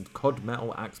Townsend's cod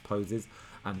metal axe poses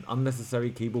and unnecessary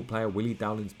keyboard player Willie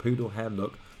Dowling's poodle hair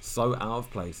look so out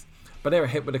of place. But they're a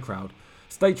hit with the crowd.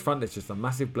 Stage front is just a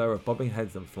massive blur of bobbing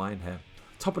heads and flying hair.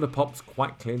 Top of the Pops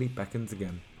quite clearly beckons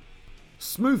again.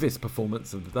 Smoothest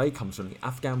performance of the day comes from the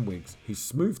Afghan Wigs, whose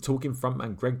smooth talking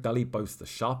frontman Greg Dully boasts the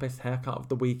sharpest haircut of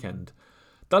the weekend.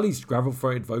 Dully's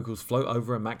gravel-throated vocals float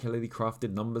over immaculately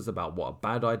crafted numbers about what a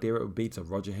bad idea it would be to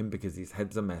roger him because his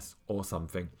head's a mess, or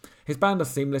something. His band are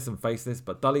seamless and faceless,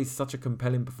 but Dully's such a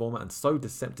compelling performer and so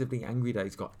deceptively angry that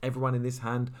he's got everyone in his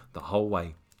hand the whole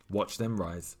way. Watch them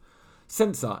rise.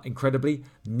 Censor, incredibly,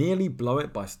 nearly blow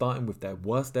it by starting with their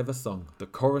worst ever song, the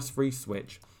chorus-free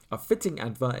Switch. A fitting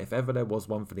advert if ever there was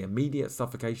one for the immediate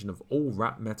suffocation of all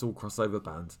rap metal crossover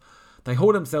bands. They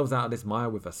haul themselves out of this mire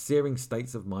with a searing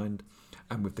States of Mind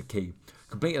and with the key,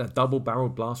 completing a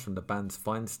double-barreled blast from the band's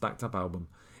fine stacked-up album.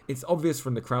 It's obvious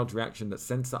from the crowd's reaction that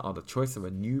Censor are the choice of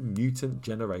a new mutant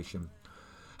generation.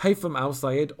 Haytham Al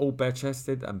Sayed, all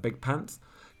bare-chested and big pants,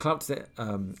 clouts it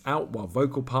out while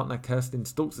vocal partner Kirsten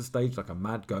stalks the stage like a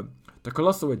mad goat. The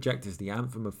Colossal Eject is the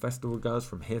anthem of festival girls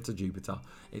from here to Jupiter.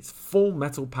 It's full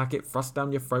metal packet thrust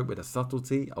down your throat with the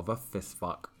subtlety of a fist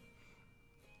fuck.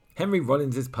 Henry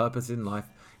Rollins' purpose in life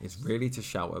is really to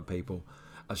shout at people.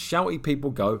 As shouty people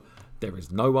go, there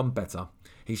is no one better.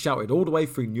 He shouted all the way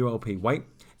through New LP Wait,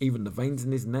 even the veins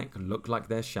in his neck look like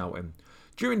they're shouting.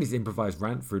 During his improvised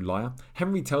rant through Liar,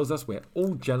 Henry tells us we're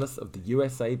all jealous of the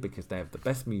USA because they have the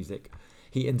best music.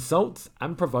 He insults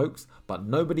and provokes, but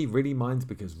nobody really minds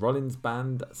because Rollins'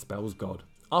 band spells God.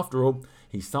 After all,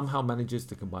 he somehow manages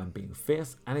to combine being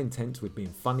fierce and intense with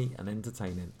being funny and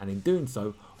entertaining, and in doing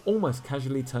so, almost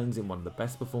casually turns in one of the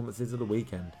best performances of the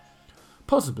weekend.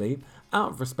 Possibly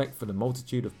out of respect for the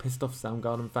multitude of pissed off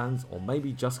Soundgarden fans, or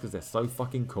maybe just because they're so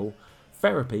fucking cool,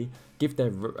 Therapy give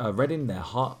their Reading their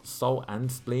heart, soul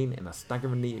and spleen in a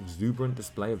staggeringly exuberant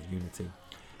display of unity.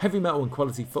 Heavy metal and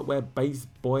quality footwear, bass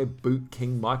boy boot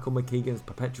king Michael McKeegan's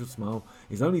perpetual smile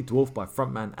is only dwarfed by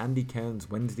frontman Andy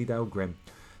Cairns' Wensleydale grin.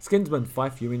 Skinsman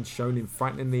Fife Ewing, shown in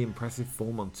frighteningly impressive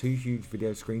form on 2 huge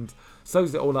video screens,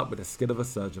 sews it all up with the skill of a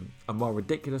surgeon, and while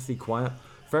ridiculously quiet,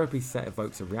 Therapy's set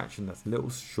evokes a reaction that's little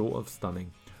short of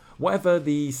stunning. Whatever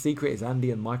the secret is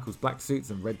Andy and Michael's black suits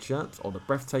and red shirts, or the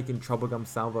breathtaking troublegum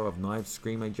salvo of knives,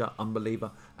 Screamager, Unbeliever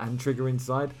and Trigger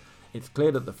inside, it's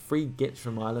clear that the three gits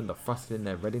from Ireland are thrusting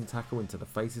their Reading tackle into the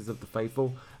faces of the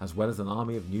faithful, as well as an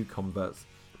army of new converts.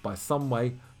 By some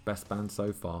way, best band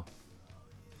so far.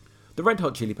 The Red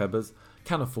Hot Chili Peppers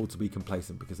can afford to be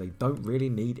complacent because they don't really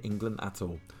need England at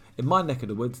all. In my neck of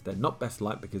the woods, they're not best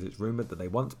liked because it's rumoured that they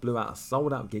once blew out a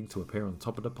sold out gig to appear on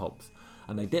Top of the Pops,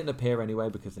 and they didn't appear anyway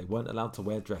because they weren't allowed to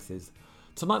wear dresses.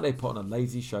 Tonight they put on a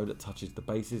lazy show that touches the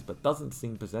bases but doesn't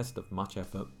seem possessed of much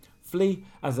effort. Flea,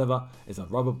 as ever, is a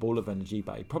rubber ball of energy,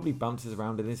 but he probably bounces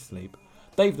around in his sleep.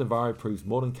 Dave Navarro proves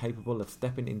more than capable of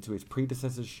stepping into his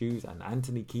predecessor's shoes, and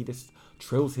Anthony Kiedis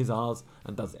trills his R's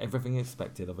and does everything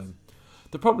expected of him.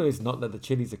 The problem is not that the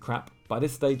Chili's are crap. By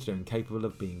this stage they're incapable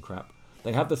of being crap.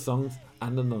 They have the songs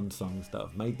and the non-songs that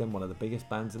have made them one of the biggest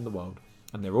bands in the world,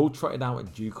 and they're all trotted out in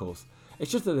due course.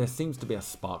 It's just that there seems to be a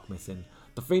spark missing,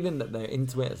 the feeling that they're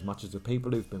into it as much as the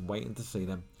people who've been waiting to see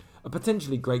them. A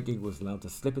potentially great gig was allowed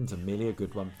to slip into merely a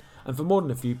good one, and for more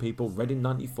than a few people, Reading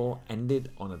 94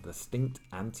 ended on a distinct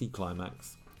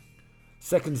anti-climax.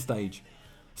 Second stage.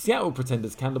 Seattle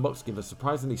Pretenders Candlebox give a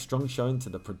surprisingly strong showing to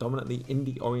the predominantly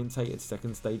indie-orientated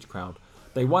second stage crowd.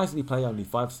 They wisely play only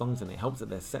 5 songs, and it helps that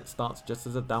their set starts just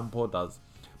as a downpour does.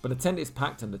 But the tent is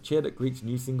packed, and the cheer that greets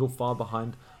new single Far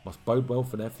Behind must bode well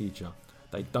for their future.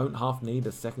 They don't half need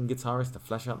a second guitarist to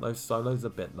flesh out those solos a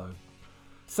bit though.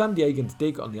 San Diegan's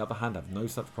Dig, on the other hand, have no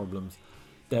such problems.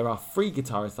 There are 3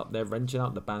 guitarists up there wrenching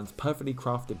out the band's perfectly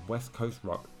crafted West Coast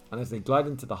rock, and as they glide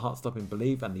into the heart-stopping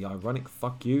Believe and the ironic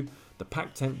Fuck You, the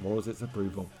packed tent roars its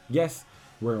approval. Yes,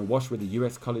 we're awash with the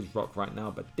US college rock right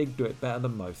now, but Dig do it better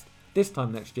than most. This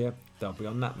time next year, they'll be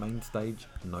on that main stage,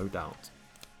 no doubt.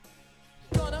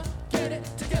 Gonna get it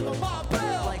together, Ma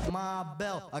Bell. Like Ma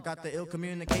Bell, I got the ill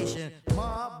communication.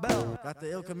 Ma Bell, got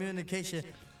the ill communication.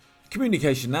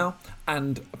 Communication now,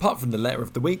 and apart from the letter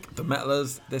of the week, the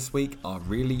metalers this week are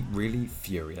really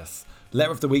furious.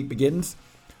 Letter of the week begins.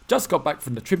 Just got back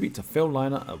from the tribute to Phil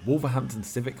Lynott at Wolverhampton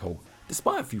Civic Hall.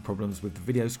 Despite a few problems with the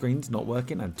video screens not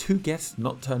working and 2 guests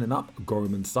not turning up,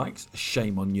 Gorham and Sykes,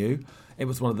 shame on you, it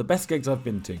was one of the best gigs I've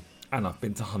been to, and I've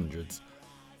been to hundreds.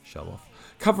 Show off.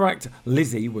 Cover act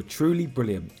Lizzie were truly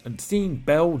brilliant, and seeing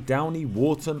Bell, Downey,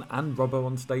 Wharton and Robbo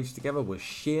on stage together was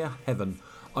sheer heaven.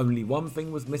 Only one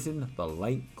thing was missing, the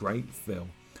late great Phil.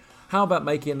 How about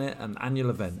making it an annual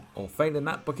event, or failing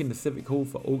that, booking the Civic Hall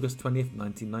for August 20th,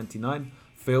 1999,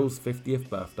 Phil's 50th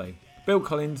birthday. Bill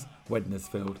Collins,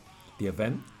 Wednesfield. The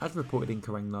event, as reported in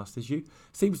Kerrang last issue,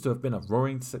 seems to have been a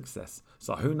roaring success,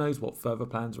 so who knows what further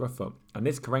plans are afoot, and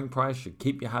this Kerrang prize should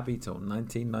keep you happy till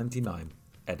 1999.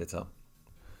 Editor.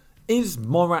 Is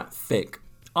Morat thick?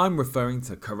 I'm referring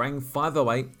to Kerrang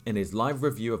 508 in his live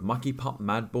review of Mucky Pup,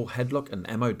 Madball, Headlock and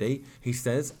MOD. He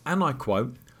says, and I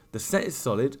quote, "The set is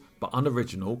solid but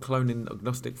unoriginal, cloning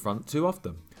Agnostic Front too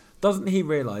often. Doesn't he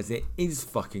realise it is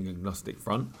fucking Agnostic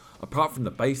Front, apart from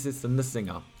the bassist and the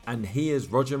singer, and he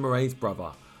is Roger Murray's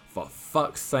brother? For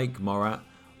fuck's sake, Morat,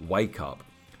 wake up."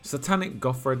 Satanic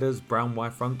Gothreaders, Brown Y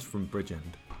Fronts from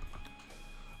Bridgend.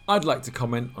 I'd like to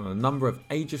comment on a number of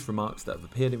ageist remarks that have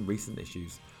appeared in recent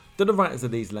issues. Do the writers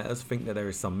of these letters think that there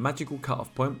is some magical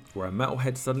cut-off point where a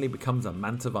metalhead suddenly becomes a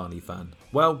Mantovani fan?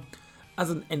 Well, as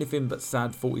an anything but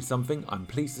sad 40-something, I'm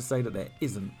pleased to say that there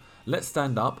isn't. Let's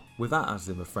stand up without our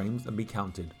Zimmer frames and be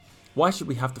counted. Why should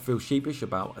we have to feel sheepish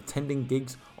about attending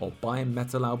gigs or buying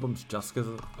metal albums just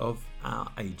because of our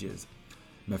ages?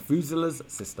 Methuselah's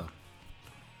Sister.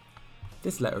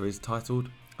 This letter is titled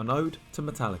An Ode to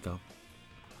Metallica.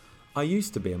 I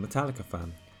used to be a Metallica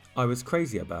fan. I was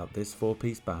crazy about this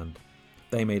 4-piece band.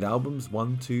 They made albums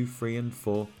 1, 2, 3 and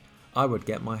 4. I would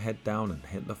get my head down and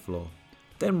hit the floor.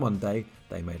 Then one day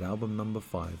they made album number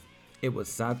 5. It was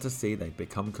sad to see they'd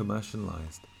become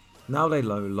commercialised. Now they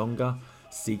no longer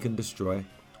seek and destroy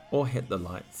or hit the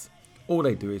lights. All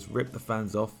they do is rip the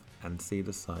fans off and see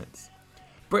the sights.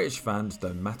 British fans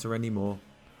don't matter anymore.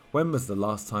 When was the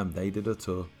last time they did a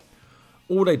tour?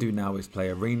 All they do now is play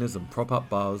arenas and prop up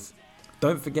bars.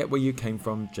 Don't forget where you came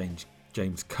from,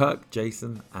 James Kirk,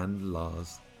 Jason and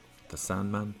Lars. The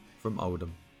Sandman from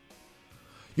Oldham.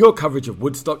 Your coverage of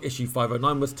Woodstock issue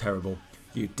 509 was terrible.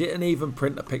 You didn't even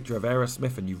print a picture of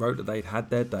Aerosmith and you wrote that they'd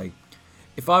had their day.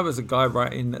 If I was a guy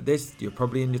writing this, you're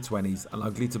probably in your 20s and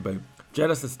ugly to boot.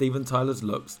 Jealous of Steven Tyler's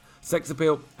looks, sex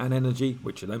appeal and energy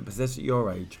which you don't possess at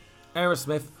your age.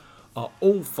 Aerosmith are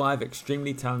all 5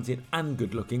 extremely talented and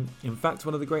good looking. In fact,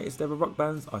 one of the greatest ever rock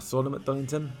bands. I saw them at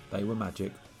Donington. They were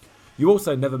magic. You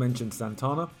also never mentioned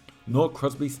Santana, nor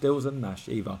Crosby, Stills and Nash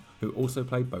either, who also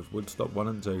played both Woodstock 1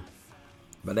 and 2.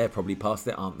 But they're probably past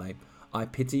it, aren't they? I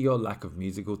pity your lack of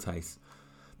musical taste.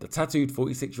 The tattooed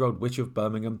 46-year-old witch of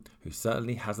Birmingham, who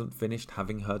certainly hasn't finished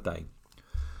having her day.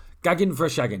 Gagging for a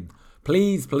shagging.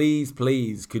 Please, please,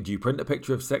 please, could you print a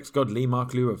picture of sex god Lee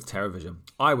Marklew of TerraVision?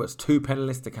 I was too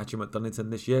penniless to catch him at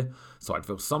Donington this year, so I'd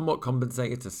feel somewhat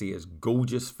compensated to see his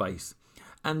gorgeous face.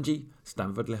 Angie,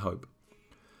 Stanford Le Hope.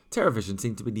 TerraVision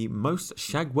seem to be the most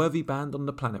shag-worthy band on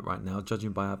the planet right now,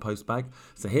 judging by our postbag.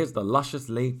 So here's the luscious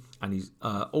Lee, and he's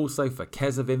also for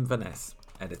Kes of Inverness,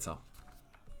 editor.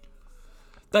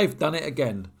 They've done it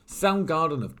again.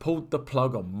 Soundgarden have pulled the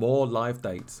plug on more live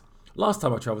dates. Last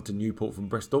time I travelled to Newport from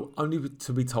Bristol, only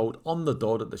to be told on the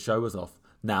door that the show was off.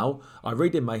 Now, I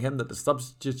read in Mayhem that the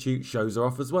substitute shows are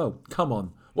off as well. Come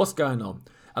on, what's going on?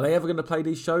 Are they ever going to play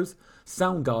these shows?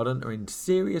 Soundgarden are in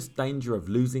serious danger of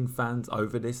losing fans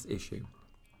over this issue.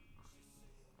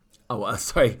 Oh,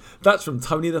 sorry, that's from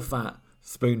Tony the Fat,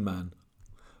 Spoon Man.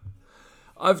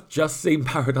 I've just seen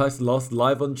Paradise Lost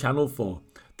live on Channel 4.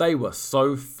 They were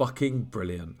so fucking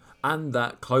brilliant. And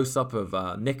that close-up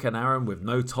of Nick and Aaron with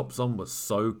no tops on was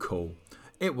so cool.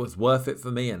 It was worth it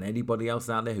for me and anybody else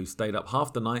out there who stayed up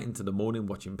half the night into the morning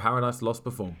watching Paradise Lost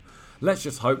perform. Let's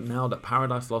just hope now that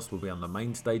Paradise Lost will be on the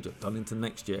main stage at Donington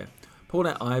next year.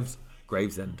 Paulette Ives,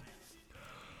 Gravesend.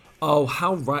 Oh,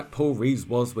 how right Paul Reeves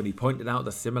was when he pointed out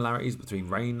the similarities between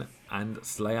Rain and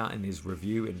Slayer in his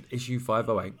review in issue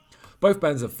 508. Both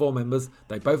bands have 4 members,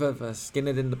 they both have a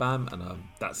skinhead in the band, and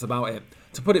that's about it.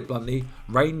 To put it bluntly,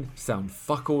 Rain sound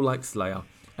fuck all like Slayer,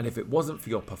 and if it wasn't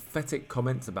for your pathetic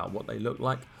comments about what they look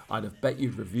like, I'd have bet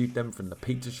you'd reviewed them from the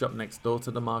pizza shop next door to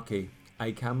the marquee.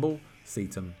 A. Campbell,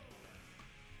 Seaton.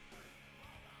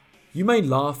 You may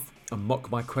laugh and mock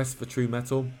my quest for true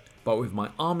metal, but with my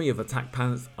army of attack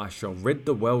pants, I shall rid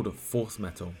the world of force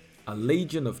metal. A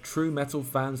legion of true metal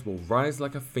fans will rise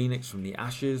like a phoenix from the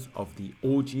ashes of the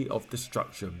orgy of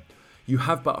destruction. You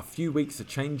have but a few weeks to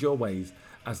change your ways,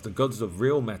 as the gods of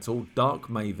real metal, Dark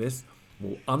Mavis,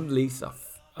 will unleash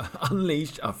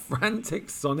a frantic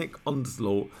sonic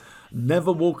onslaught.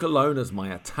 Never walk alone as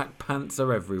my attack pants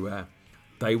are everywhere.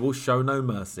 They will show no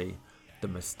mercy. The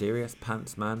mysterious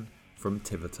pants man from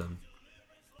Tiverton.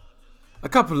 A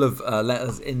couple of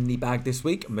letters in the bag this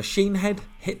week. Machine Head,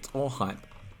 hit or hype?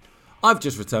 I've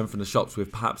just returned from the shops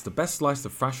with perhaps the best slice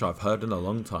of thrash I've heard in a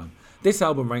long time. This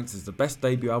album ranks as the best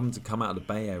debut album to come out of the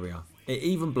Bay Area. It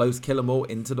even blows Kill 'Em All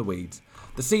into the weeds.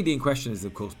 The CD in question is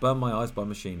of course Burn My Eyes by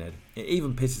Machine Head. It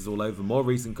even pisses all over more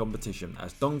recent competition,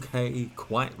 as Don Katie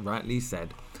quite rightly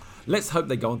said. Let's hope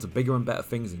they go on to bigger and better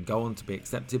things and go on to be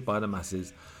accepted by the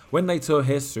masses. When they tour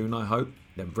here soon, I hope,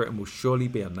 then Britain will surely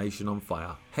be a nation on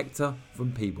fire. Hector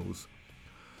from Peebles.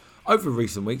 Over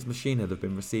recent weeks, Machine Head have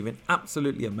been receiving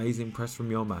absolutely amazing press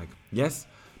from your mag. Yes,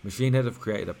 Machine Head have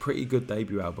created a pretty good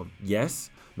debut album.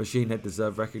 Yes, Machine Head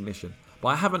deserve recognition. But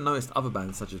I haven't noticed other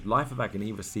bands such as Life of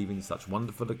Agony receiving such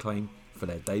wonderful acclaim for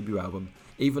their debut album,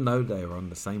 even though they are on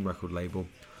the same record label.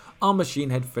 Are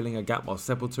Machine Head filling a gap while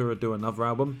Sepultura do another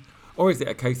album? Or is it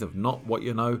a case of not what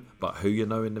you know, but who you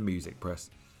know in the music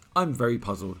press? I'm very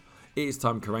puzzled. It is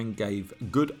time Kerrang gave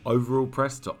good overall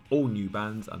press to all new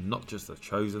bands and not just a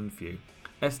chosen few.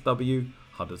 SW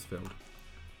Huddersfield.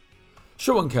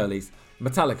 Short and Curly's.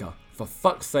 Metallica. For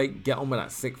fuck's sake, get on with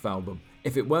that 6th album.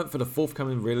 If it weren't for the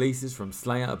forthcoming releases from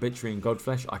Slayer, Obituary and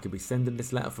Godflesh, I could be sending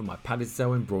this letter from my padded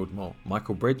cell in Broadmoor.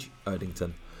 Michael Bridge,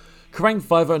 Erdington. Kerrang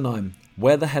 509.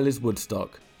 Where the hell is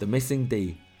Woodstock? The Missing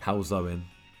D. Hal Zoen.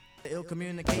 Ill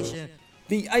communication.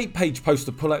 The 8-page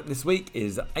poster pull-out this week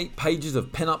is 8 pages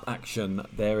of pin-up action.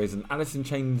 There is an Alice in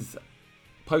Chains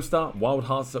poster, Wild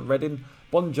Hearts at Reading,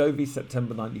 Bon Jovi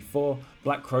September 94,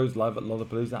 Black Crowes live at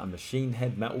Lollapalooza, and Machine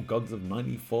Head Metal Gods of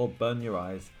 94 Burn Your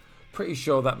Eyes. Pretty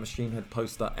sure that Machine Head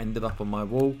poster ended up on my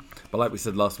wall, but like we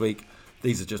said last week,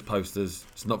 these are just posters.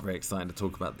 It's not very exciting to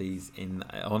talk about these in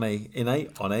a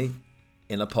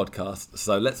podcast.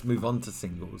 So let's move on to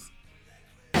singles.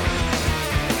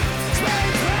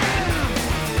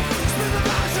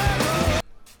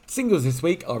 Singles this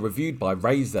week are reviewed by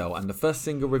Ray Zell, and the first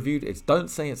single reviewed is Don't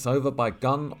Say It's Over by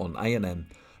Gun on A&M.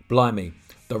 Blimey,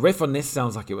 the riff on this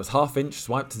sounds like it was half-inch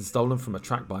swiped and stolen from a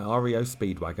track by REO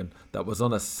Speedwagon that was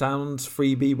on a Sounds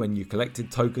freebie when you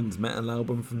collected Token's metal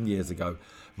album from years ago.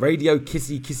 Radio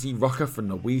Kissy Kissy Rocker from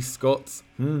the Wee Scots.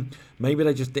 Maybe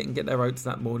they just didn't get their oats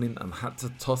that morning and had to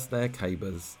toss their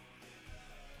cabers.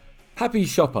 Happy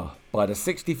Shopper by the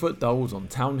 60-Foot Dolls on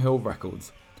Townhill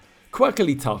Records.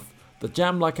 Quirkily tough. The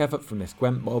jam-like effort from this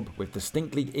Gwent mob with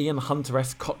distinctly Ian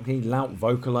Hunter-esque Cockney lout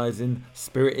vocalising,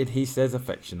 spirited he says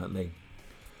affectionately.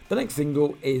 The next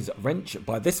single is Wrench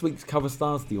by this week's cover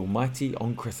stars The Almighty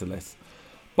on Chrysalis.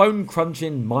 Bone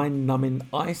crunching, mind numbing,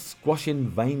 ice squashing,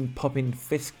 vein popping,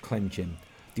 fist clenching.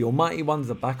 The almighty ones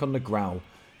are back on the growl.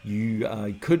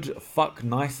 You could fuck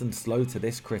nice and slow to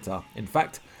this critter. In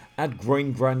fact, add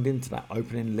groin grinding to that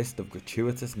opening list of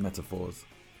gratuitous metaphors.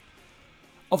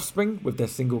 Offspring with their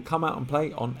single Come Out and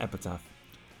Play on Epitaph.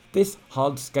 This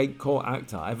hard skatecore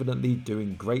act are evidently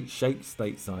doing great shakes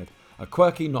stateside. A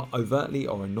quirky, not overtly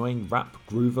or annoying rap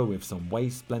groover with some way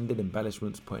splendid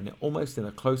embellishments, putting it almost in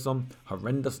a close-on,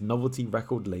 horrendous novelty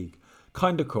record league.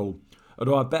 Kinda cool.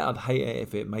 Although I bet I'd hate it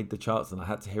if it made the charts and I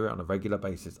had to hear it on a regular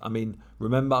basis. I mean,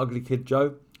 remember Ugly Kid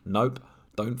Joe? Nope,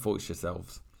 don't force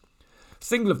yourselves.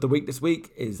 Single of the week this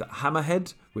week is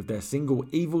Hammerhead with their single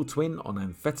Evil Twin on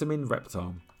Amphetamine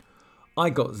Reptile. I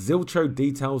got zilcho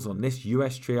details on this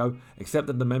US trio, except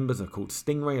that the members are called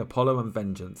Stingray, Apollo and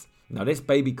Vengeance. Now this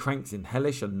baby cranks in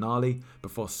hellish and gnarly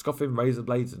before scoffing razor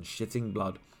blades and shitting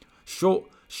blood. Short,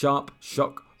 sharp,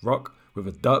 shock, rock with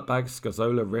a dirtbag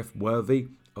scazola riff worthy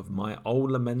of my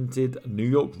old lamented New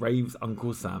York raves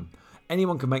Uncle Sam.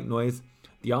 Anyone can make noise.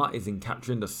 The art is in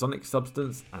capturing the sonic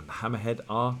substance, and Hammerhead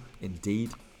are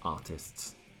indeed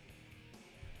artists.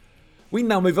 We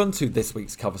now move on to this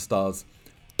week's cover stars.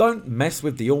 Don't mess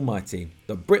with the almighty.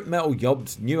 The Brit Metal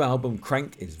Yob's new album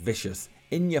Crank is vicious,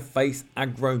 in your face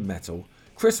aggro metal.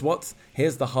 Chris Watts,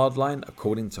 here's the hardline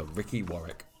according to Ricky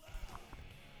Warwick.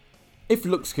 If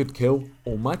looks could kill,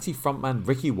 almighty frontman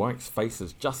Ricky Warwick's face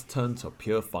has just turned to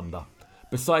pure thunder.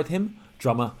 Beside him,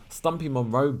 drummer Stumpy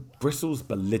Monroe bristles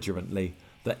belligerently.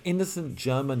 The innocent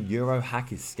German Euro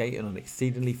hack is skating on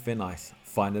exceedingly thin ice.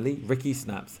 Finally, Ricky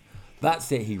snaps.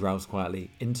 That's it, he growls quietly.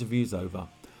 Interview's over.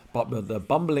 But the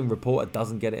bumbling reporter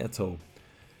doesn't get it at all.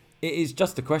 It is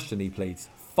just a question, he pleads.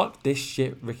 Fuck this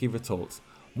shit, Ricky retorts.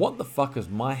 What the fuck has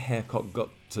my haircut got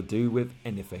to do with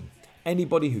anything?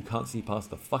 Anybody who can't see past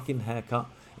the fucking haircut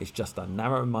is just a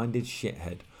narrow-minded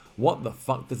shithead. What the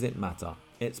fuck does it matter?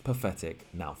 It's pathetic.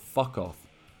 Now fuck off.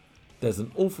 There's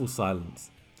an awful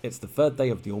silence. It's the third day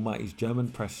of the Almighty's German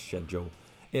press schedule.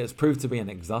 It has proved to be an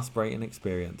exasperating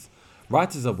experience.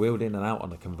 Writers are wheeled in and out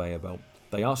on a conveyor belt.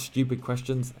 They ask stupid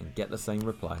questions and get the same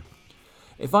reply.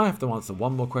 If I have to answer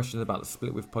one more question about the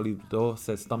split with Polydor,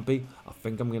 says Stumpy, I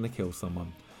think I'm going to kill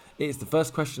someone. It is the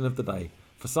first question of the day.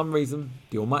 For some reason,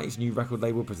 the Almighty's new record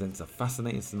label presents a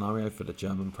fascinating scenario for the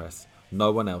German press.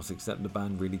 No one else except the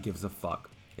band really gives a fuck.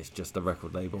 It's just a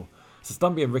record label. So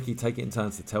Stumpy and Ricky take it in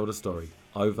turns to tell the story,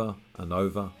 over and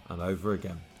over and over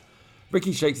again.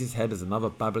 Ricky shakes his head as another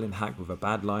babbling hack with a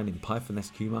bad line in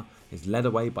Pythonesque humour is led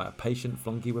away by a patient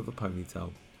flunky with a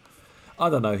ponytail. I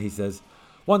don't know, he says.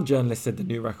 One journalist said the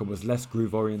new record was less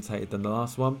groove orientated than the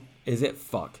last one. Is it?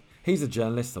 Fuck. He's a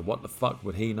journalist, so what the fuck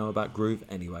would he know about groove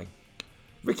anyway?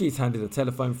 Ricky is handed a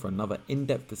telephone for another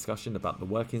in-depth discussion about the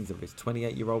workings of his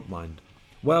 28-year-old mind.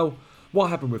 Well,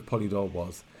 what happened with Polydor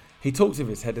was, he talks with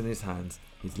his head in his hands,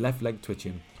 his left leg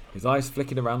twitching, his eyes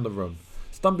flicking around the room.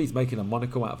 Stumpy's making a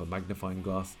monocle out of a magnifying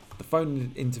glass. The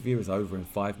phone interview is over in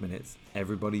 5 minutes.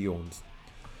 Everybody yawns.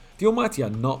 The Almighty are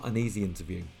not an easy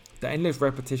interview. The endless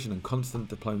repetition and constant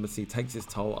diplomacy takes its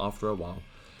toll after a while.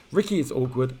 Ricky is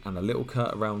awkward and a little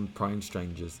curt around prying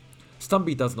strangers.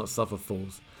 Stumpy does not suffer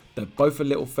fools. They're both a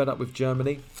little fed up with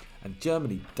Germany, and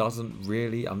Germany doesn't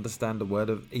really understand a word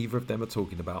of either of them are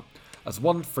talking about. As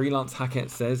one freelance hackette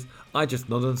says, I just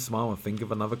nod and smile and think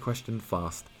of another question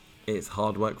fast. It's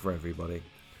hard work for everybody.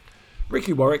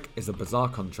 Ricky Warwick is a bizarre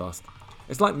contrast.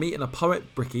 It's like meeting a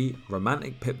poet, bricky,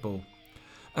 romantic pitbull.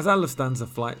 As our Lufthansa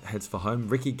flight heads for home,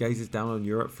 Ricky gazes down on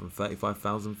Europe from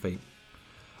 35,000 feet.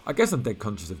 I guess I'm dead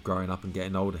conscious of growing up and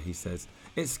getting older, he says.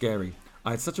 It's scary.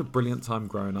 I had such a brilliant time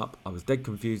growing up. I was dead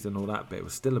confused and all that, but it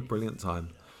was still a brilliant time.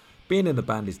 Being in a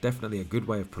band is definitely a good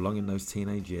way of prolonging those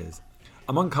teenage years.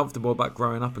 I'm uncomfortable about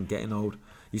growing up and getting old.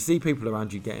 You see people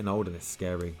around you getting old and it's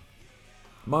scary.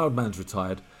 My old man's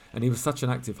retired, and he was such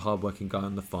an active, hard-working guy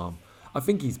on the farm. I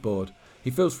think he's bored. He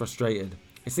feels frustrated.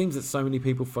 It seems that so many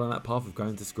people follow that path of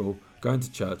going to school, going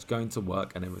to church, going to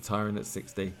work, and then retiring at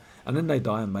 60, and then they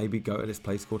die and maybe go to this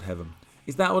place called heaven.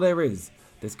 Is that all there is?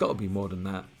 There's got to be more than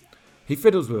that. He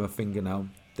fiddles with a fingernail.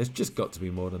 There's just got to be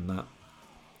more than that.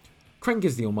 Crank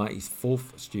is the Almighty's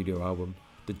fourth studio album.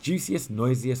 The juiciest,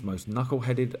 noisiest, most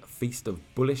knuckle-headed feast of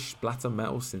bullish splatter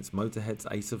metal since Motorhead's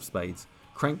Ace of Spades.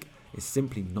 Crank is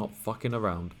simply not fucking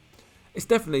around. It's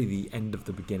definitely the end of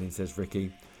the beginning, says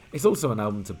Ricky. It's also an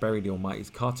album to bury the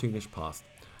Almighty's cartoonish past.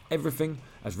 Everything,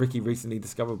 as Ricky recently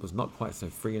discovered, was not quite so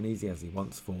free and easy as he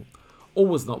once thought. All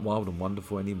was not wild and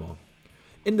wonderful anymore.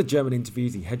 In the German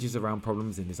interviews, he hedges around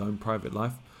problems in his own private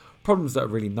life, problems that are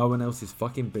really no one else's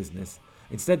fucking business.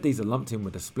 Instead, these are lumped in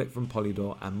with a split from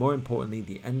Polydor and, more importantly,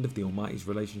 the end of the Almighty's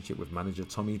relationship with manager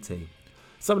Tommy T.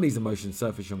 Some of these emotions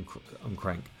surface on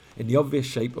Crank in the obvious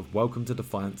shape of Welcome to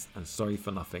Defiance and Sorry for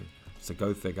Nothing, so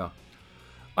go figure.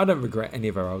 I don't regret any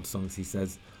of our old songs, he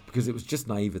says, because it was just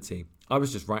naivety. I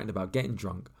was just writing about getting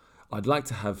drunk. I'd like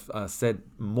to have said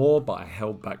more, but I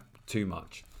held back too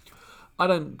much. I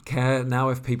don't care now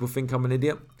if people think I'm an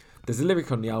idiot. There's a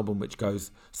lyric on the album which goes,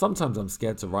 sometimes I'm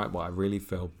scared to write what I really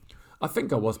feel. I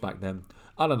think I was back then.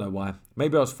 I don't know why.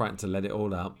 Maybe I was frightened to let it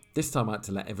all out. This time I had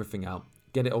to let everything out.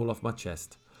 Get it all off my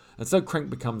chest. And so Crank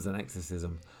becomes an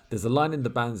exorcism. There's a line in the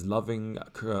band's loving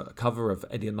cover of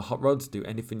Eddie and the Hot Rods, Do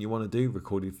Anything You Want to Do,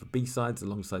 recorded for B-sides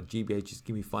alongside GBH's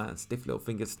Gimme Fight and Stiff Little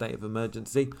Fingers' State of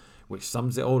Emergency, which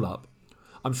sums it all up.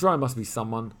 I'm sure I must be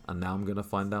someone, and now I'm going to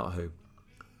find out who.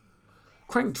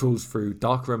 Crank trawls through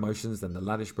darker emotions than the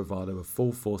laddish bravado of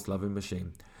Full Force Loving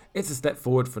Machine. It's a step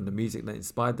forward from the music that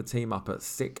inspired the team up at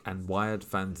Sick and Wired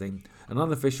fanzine, an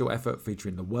unofficial effort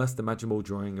featuring the worst imaginable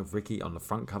drawing of Ricky on the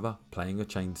front cover, playing a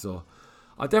chainsaw.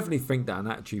 I definitely think that an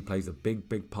attitude plays a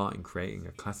big part in creating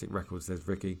a classic record, says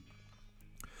Ricky.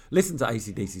 Listen to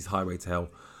AC/DC's Highway to Hell.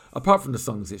 Apart from the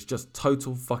songs, it's just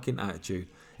total fucking attitude.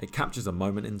 It captures a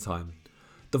moment in time.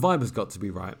 The vibe has got to be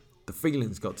right. The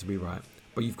feeling's got to be right.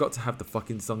 But you've got to have the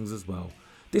fucking songs as well.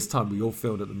 This time we all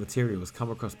feel that the material has come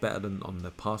across better than on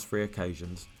the past 3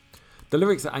 occasions. The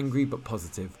lyrics are angry but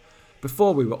positive.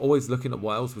 Before we were always looking at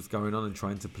what else was going on and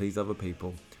trying to please other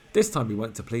people. This time we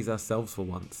went to please ourselves for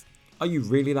once. Are you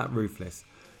really that ruthless?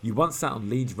 You once sat on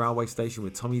Leeds railway station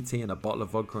with Tommy T and a bottle of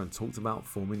vodka and talked about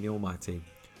forming the Almighty.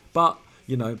 But,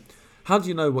 you know, how do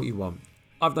you know what you want?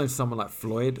 I've known someone like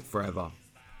Floyd forever.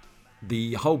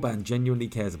 The whole band genuinely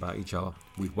cares about each other.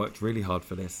 We've worked really hard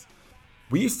for this.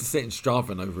 We used to sit in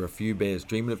Straven over a few beers,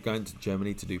 dreaming of going to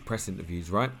Germany to do press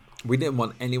interviews, right? We didn't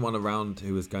want anyone around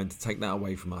who was going to take that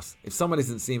away from us. If someone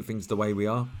isn't seeing things the way we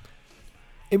are.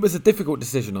 It was a difficult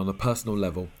decision on a personal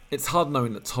level. It's hard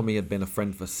knowing that Tommy had been a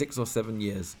friend for 6 or 7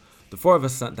 years. The 4 of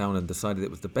us sat down and decided it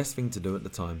was the best thing to do at the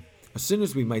time. As soon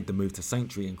as we made the move to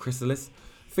Sanctuary and Chrysalis,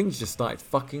 things just started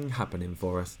fucking happening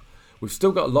for us. We've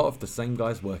still got a lot of the same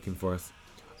guys working for us.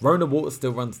 Rona Waters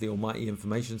still runs the Almighty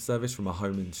Information Service from a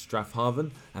home in Strathaven,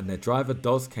 and their driver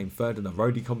Doz came third in a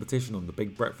roadie competition on the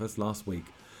Big Breakfast last week.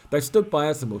 They've stood by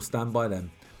us and will stand by them.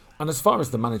 And as far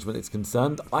as the management is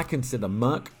concerned, I consider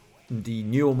Merck, the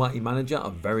new Almighty manager,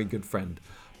 a very good friend.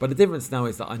 But the difference now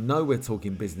is that I know we're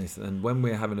talking business, and when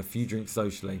we're having a few drinks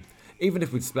socially, even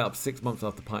if we'd split up 6 months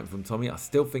after parting from Tommy, I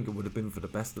still think it would have been for the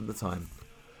best at the time.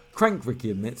 Crank,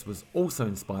 Ricky admits, was also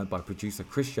inspired by producer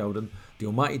Chris Sheldon. The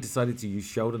Almighty decided to use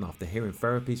Sheldon after hearing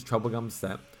Therapy's Troublegum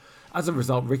set. As a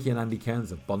result, Ricky and Andy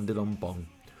Cairns have bonded on Bong.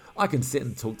 I can sit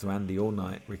and talk to Andy all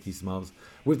night, Ricky smiles.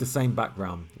 We're the same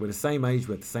background, we're the same age,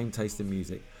 we have the same taste in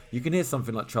music. You can hear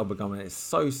something like Troublegum and it's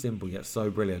so simple yet so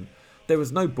brilliant. There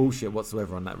was no bullshit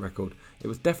whatsoever on that record. It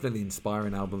was definitely an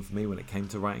inspiring album for me when it came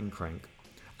to writing Crank.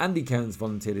 Andy Cairns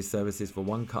volunteered his services for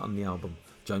one cut on the album,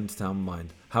 Jonestown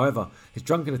Mind. However, his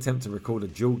drunken attempt to record a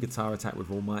dual guitar attack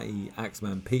with Almighty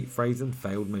Axeman Pete Frazen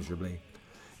failed miserably.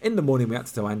 In the morning we had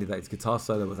to tell Andy that his guitar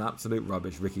solo was absolute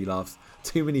rubbish. Ricky laughs.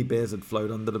 Too many beers had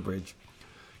flowed under the bridge.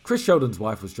 Chris Sheldon's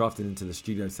wife was drafted into the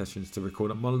studio sessions to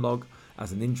record a monologue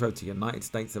as an intro to United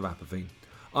States of Apathy.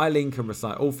 Eileen can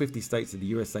recite all 50 states of the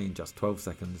USA in just 12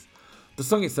 seconds. The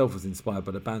song itself was inspired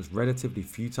by the band's relatively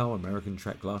futile American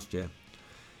trek last year.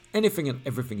 Anything and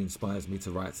everything inspires me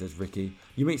to write, says Ricky.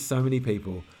 You meet so many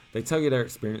people. They tell you their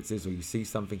experiences, or you see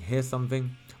something, hear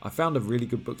something. I found a really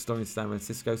good bookstore in San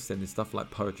Francisco sending stuff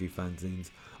like poetry fanzines.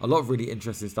 A lot of really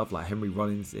interesting stuff like Henry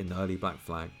Rollins in early Black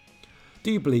Flag.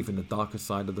 Do you believe in the darker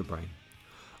side of the brain?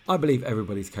 I believe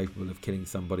everybody's capable of killing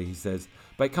somebody, he says,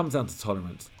 but it comes down to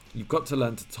tolerance. You've got to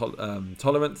learn to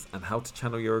tolerance and how to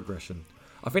channel your aggression.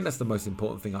 I think that's the most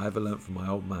important thing I ever learned from my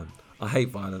old man. I hate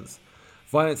violence.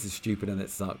 Violence is stupid and it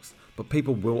sucks, but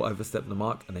people will overstep the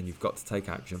mark and then you've got to take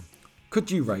action. Could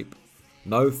you rape?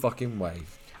 No fucking way.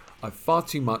 I've far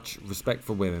too much respect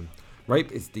for women.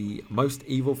 Rape is the most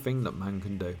evil thing that man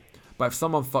can do. But if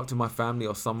someone fucked with my family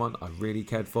or someone I really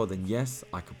cared for, then yes,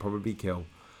 I could probably kill.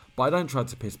 But I don't try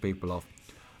to piss people off.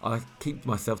 I keep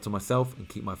myself to myself and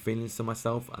keep my feelings to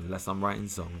myself unless I'm writing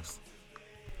songs.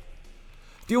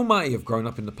 The Almighty have grown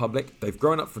up in the public. They've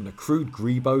grown up from the crude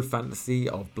Grebo fantasy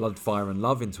of blood, fire and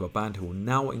love into a band who will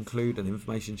now include an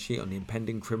information sheet on the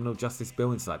impending criminal justice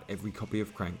bill inside every copy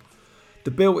of Crank.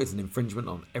 The bill is an infringement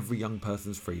on every young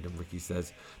person's freedom, Ricky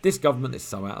says. This government is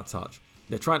so out of touch.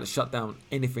 They're trying to shut down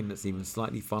anything that's even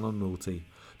slightly fun or naughty.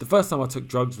 The first time I took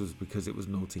drugs was because it was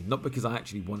naughty, not because I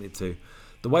actually wanted to.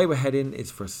 The way we're heading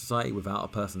is for a society without a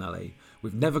personality.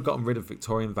 We've never gotten rid of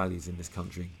Victorian values in this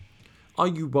country. Are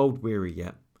you world weary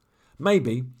yet?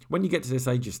 Maybe, when you get to this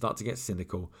age, you start to get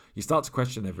cynical. You start to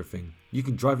question everything. You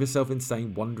can drive yourself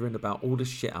insane wondering about all the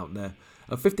shit out there.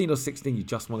 At 15 or 16, you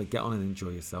just want to get on and enjoy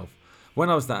yourself.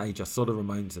 When I was that age, I saw the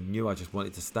Ramones and knew I just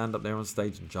wanted to stand up there on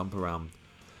stage and jump around.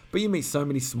 But you meet so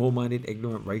many small-minded,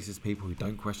 ignorant, racist people who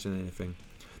don't question anything.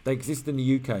 They exist in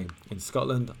the UK, in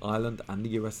Scotland, Ireland and the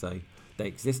USA. They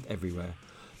exist everywhere.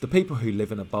 The people who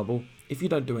live in a bubble, if you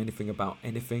don't do anything about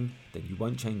anything, then you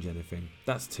won't change anything.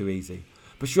 That's too easy.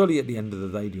 But surely at the end of the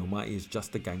day, the Almighty is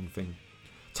just a gang thing.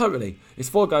 Totally, it's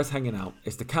 4 guys hanging out,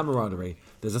 it's the camaraderie.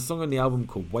 There's a song on the album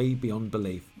called Way Beyond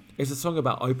Belief. It's a song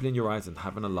about opening your eyes and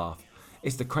having a laugh.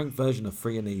 It's the crank version of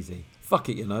Free and Easy. Fuck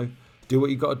it, you know. Do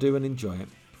what you gotta do and enjoy it.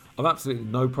 I've absolutely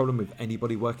no problem with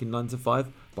anybody working 9 to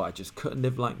 5, but I just couldn't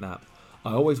live like that.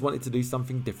 I always wanted to do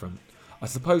something different. I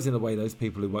suppose in a way those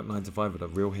people who work 9 to 5 are the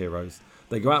real heroes.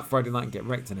 They go out Friday night and get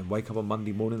wrecked and then wake up on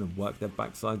Monday morning and work their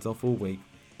backsides off all week.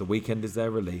 The weekend is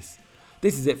their release.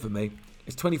 This is it for me.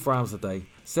 It's 24 hours a day,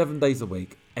 7 days a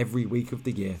week, every week of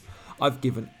the year. I've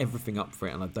given everything up for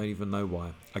it and I don't even know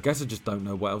why. I guess I just don't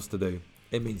know what else to do.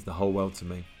 It means the whole world to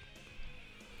me.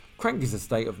 Crank is a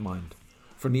state of mind.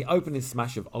 From the opening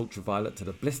smash of Ultraviolet to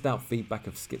the blissed out feedback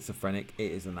of Schizophrenic,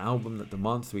 it is an album that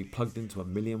demands to be plugged into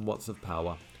 1,000,000 watts of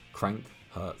power. Crank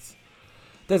hurts.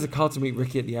 There's a car to meet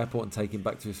Ricky at the airport and take him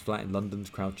back to his flat in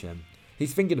London's Crouch End.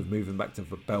 He's thinking of moving back to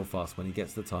Belfast when he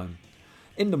gets the time.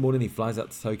 In the morning he flies out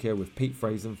to Tokyo with Pete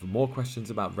Frazen for more questions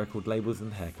about record labels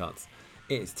and haircuts.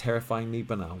 It is terrifyingly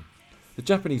banal. The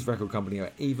Japanese record company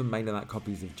are even mailing out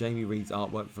copies of Jamie Reed's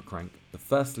artwork for Crank, the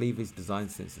first sleeve he's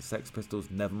designed since the Sex Pistols'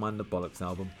 Nevermind the Bollocks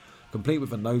album, complete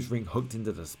with a nose ring hooked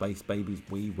into the Space Baby's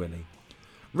wee willy.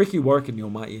 Ricky Warwick and the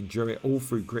Almighty endure it all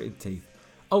through gritted teeth.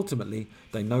 Ultimately,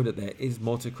 they know that there is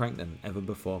more to Crank than ever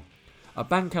before. A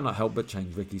band cannot help but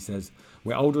change, Ricky says.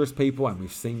 We're older as people and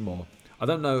we've seen more. I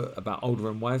don't know about older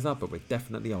and wiser, but we're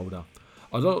definitely older.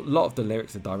 A lot of the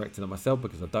lyrics are directed at myself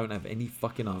because I don't have any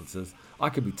fucking answers. I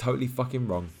could be totally fucking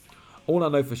wrong. All I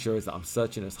know for sure is that I'm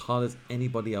searching as hard as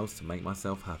anybody else to make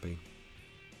myself happy.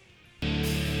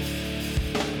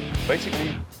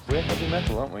 Basically, we're heavy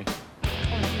metal, aren't we?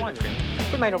 I was wondering,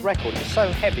 if we made a record that's so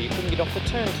heavy it couldn't get off the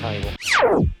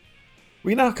turntable.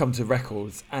 We now come to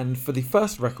records, and for the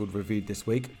first record reviewed this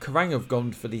week, Kerrang have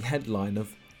gone for the headline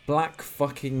of Black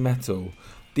Fucking Metal.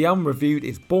 The album reviewed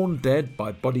is Born Dead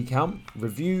by Body Count,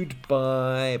 reviewed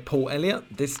by Paul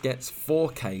Elliott. This gets 4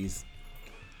 Ks.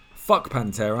 Fuck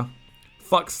Pantera,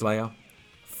 fuck Slayer,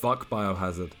 fuck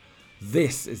Biohazard.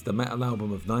 This is the metal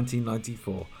album of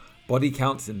 1994. Body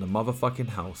Count's in the motherfucking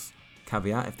house.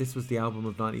 Caveat, if this was the album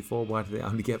of 94, why did it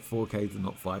only get 4 Ks and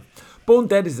not 5? Born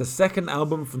Dead is the second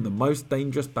album from the most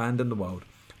dangerous band in the world.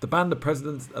 The band the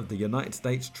President of the United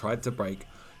States tried to break.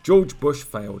 George Bush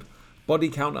failed. Body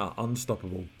Count are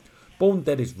unstoppable. Born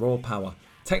Dead is raw power.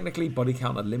 Technically, Body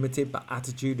Count are limited, but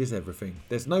attitude is everything.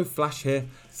 There's no flash here,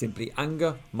 simply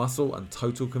anger, muscle, and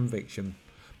total conviction.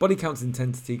 Body Count's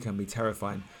intensity can be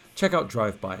terrifying. Check out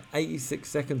Drive By, 86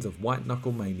 seconds of white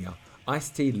knuckle mania.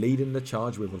 Ice-T leading the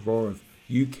charge with a roar of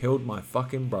 "You killed my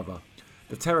fucking brother."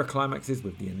 The terror climaxes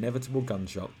with the inevitable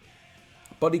gunshot.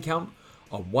 Body Count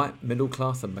are white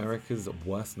middle-class America's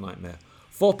worst nightmare.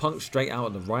 4 punks straight out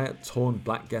of the riot-torn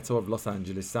black ghetto of Los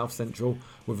Angeles, South Central,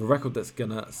 with a record that's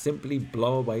gonna simply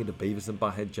blow away the Beavis and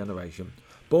Butthead generation.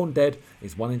 Born Dead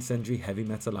is one incendiary heavy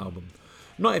metal album.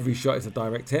 Not every shot is a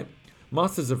direct hit.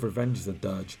 Masters of Revenge is a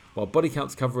dirge, while Body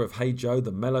Count's cover of Hey Joe,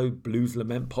 the mellow blues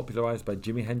lament popularised by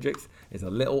Jimi Hendrix, is a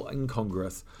little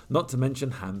incongruous, not to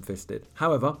mention ham-fisted.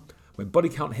 However, when Body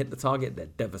Count hit the target, they're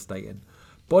devastating.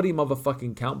 Body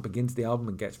Motherfucking Count begins the album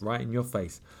and gets right in your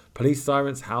face. Police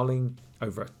sirens howling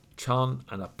over a chant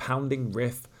and a pounding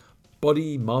riff.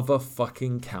 Body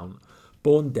Motherfucking Count.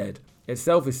 Born Dead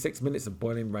itself is 6 minutes of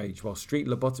boiling rage, while Street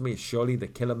Lobotomy is surely the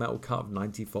killer metal cut of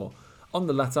 94. On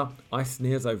the latter, I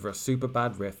sneers over a super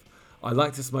bad riff. I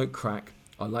like to smoke crack.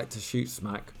 I like to shoot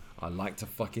smack. I like to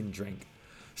fucking drink.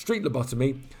 Street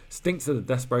Lobotomy stinks of the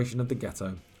desperation of the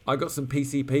ghetto. I got some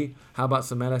PCP, how about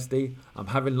some LSD? I'm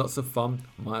having lots of fun,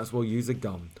 might as well use a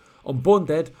gun. On Born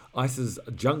Dead, Ice's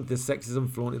junk the sexism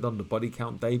flaunted on the Body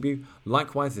Count debut.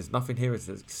 Likewise, there's nothing here as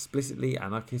explicitly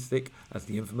anarchistic as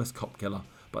the infamous Cop Killer.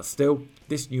 But still,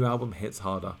 this new album hits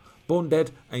harder. Born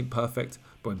Dead ain't perfect,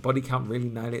 but when Body Count really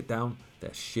nail it down,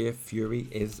 their sheer fury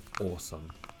is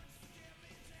awesome.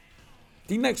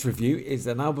 The next review is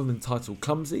an album entitled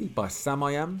Clumsy by Sam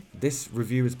I Am. This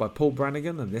review is by Paul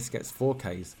Brannigan and this gets 4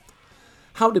 Ks.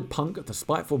 How did Punk, the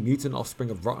spiteful mutant offspring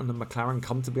of Rotten and McLaren,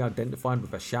 come to be identified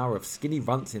with a shower of skinny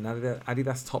runts in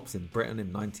Adidas tops in Britain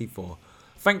in '94?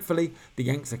 Thankfully, the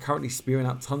Yanks are currently spewing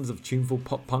out tons of tuneful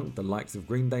pop punk, the likes of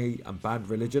Green Day and Bad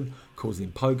Religion,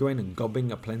 causing pogoing and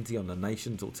gobbing aplenty on the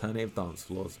nation's alternative dance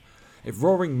floors. If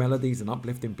roaring melodies and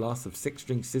uplifting blasts of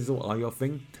six-string sizzle are your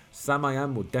thing, Sam I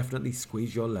Am will definitely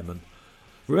squeeze your lemon.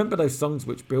 Remember those songs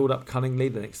which build up cunningly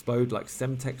then explode like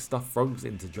Semtex stuffed frogs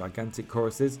into gigantic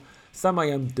choruses? Sam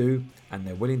I Am do, and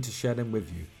they're willing to share them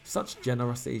with you. Such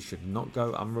generosity should not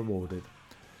go unrewarded.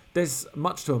 There's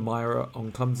much to admire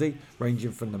on Clumsy,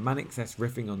 ranging from the Manic-esque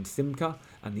riffing on Simca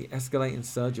and the escalating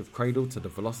surge of Cradle to the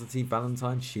Velocity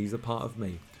Valentine She's a Part of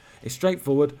Me. It's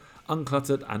straightforward,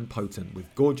 uncluttered and potent,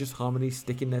 with gorgeous harmonies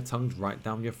sticking their tongues right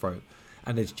down your throat,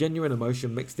 and there's genuine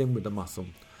emotion mixed in with the muscle.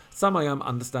 Sam I Am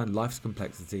understand life's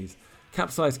complexities.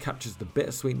 Capsize captures the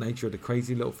bittersweet nature of the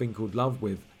crazy little thing called love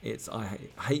with its I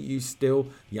hate you still,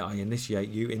 yet I initiate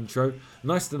you intro.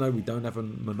 Nice to know we don't have a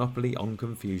monopoly on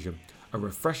confusion. A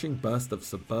refreshing burst of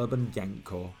suburban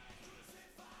yankcore.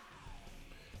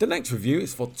 The next review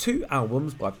is for two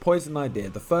albums by Poison Idea.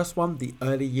 The first one, The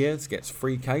Early Years, gets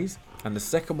 3Ks, and the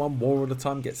second one, War All the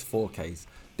Time, gets 4Ks.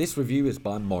 This review is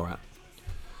by Morat.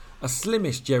 A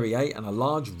slimish Jerry A and a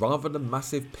large rather than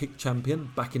massive Pig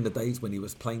Champion back in the days when he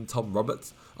was playing Tom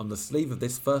Roberts on the sleeve of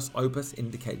this first opus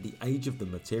indicate the age of the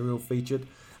material featured,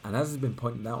 and as has been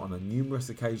pointed out on numerous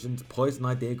occasions, Poison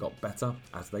Idea got better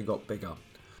as they got bigger.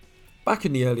 Back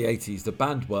in the early 80s, the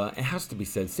band were, it has to be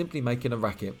said, simply making a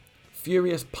racket.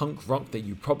 Furious punk rock that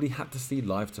you probably had to see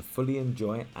live to fully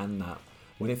enjoy, and that,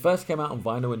 when it first came out on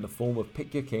vinyl in the form of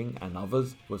Pick Your King and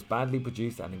others, was badly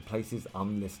produced and in places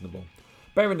unlistenable.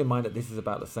 Bearing in mind that this is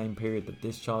about the same period that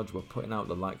Discharge were putting out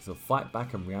the likes of Fight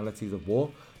Back and Realities of War,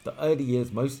 the early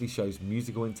years mostly shows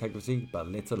musical integrity but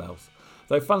little else.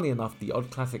 Though funnily enough, the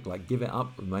odd classic like Give It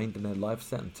Up remained in their live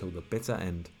set until the bitter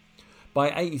end.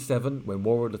 By 87, when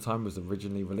War of the Time was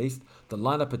originally released, the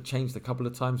lineup had changed a couple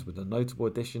of times with the notable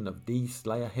addition of D.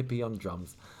 Slayer Hippie on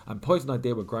drums, and Poison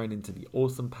Idea were growing into the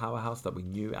awesome powerhouse that we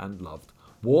knew and loved.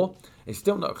 War is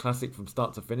still not a classic from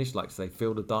start to finish like say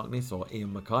Feel the Darkness or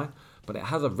Ian Mackay, but it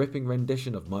has a ripping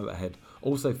rendition of Motorhead,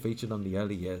 also featured on the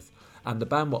early years, and the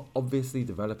band were obviously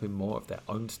developing more of their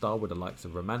own style with the likes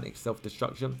of Romantic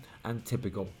Self-Destruction and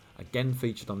Typical, again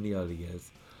featured on the early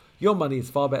years. Your money is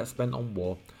far better spent on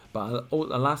War, but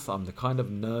alas, I'm the kind of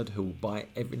nerd who will buy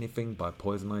everything by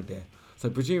Poison Idea, so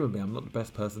presumably I'm not the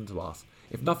best person to ask.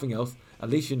 If nothing else, at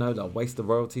least you know that I'll waste the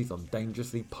royalties on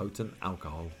dangerously potent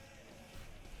alcohol.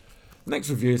 Next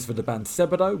review is for the band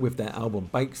Sebadoh with their album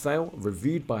Bake Sale,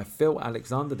 reviewed by Phil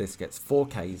Alexander. This gets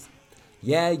 4Ks.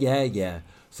 Yeah.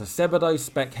 So Sebadoh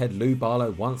spec-head Lou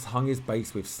Barlow once hung his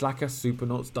bass with Slacker,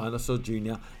 Supernauts, Dinosaur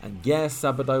Jr. and yeah,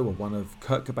 Sebadoh were one of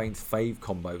Kurt Cobain's fave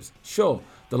combos. Sure,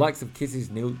 the likes of Kiss's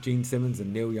Gene Simmons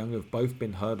and Neil Young have both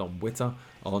been heard on Twitter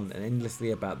on and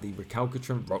endlessly about the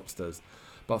recalcitrant rockstars.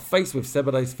 But faced with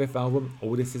Sebadoh's fifth album,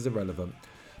 all this is irrelevant.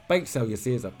 Bake Sale, you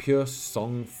see, is a pure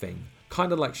song thing.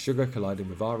 Kind of like Sugar colliding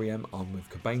with R.E.M. on with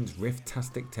Cobain's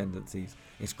riff-tastic tendencies.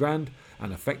 It's grand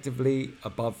and effectively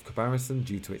above comparison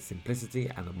due to its simplicity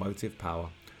and emotive power.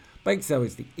 Bake Sale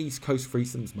is the East Coast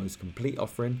threesome's most complete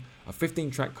offering, a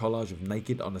 15-track collage of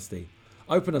naked honesty.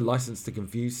 Open and License to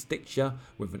Confuse sticks ya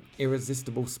with an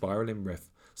irresistible spiraling riff.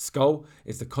 Skull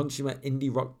is the consummate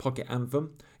indie rock pocket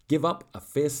anthem. Give Up, a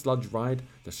fierce sludge ride.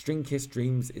 The String-Kissed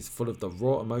Dreams is full of the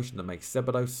raw emotion that makes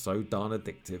Sebadoh so darn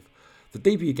addictive. The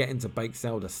deeper you get into Bake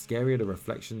Sale, the scarier the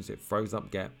reflections it throws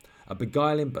up get. A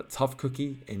beguiling but tough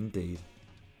cookie indeed.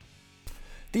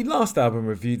 The last album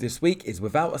reviewed this week is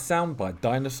Without a Sound by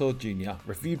Dinosaur Jr.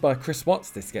 Reviewed by Chris Watts,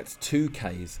 this gets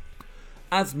 2Ks.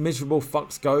 As miserable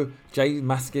fucks go, Jay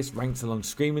Mascis ranks along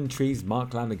Screaming Trees'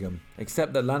 Mark Lanegan,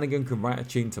 except that Lanegan can write a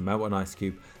tune to melt an ice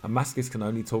cube, and Mascis can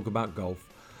only talk about golf.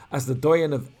 As the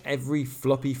doyen of every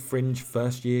floppy fringe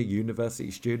first-year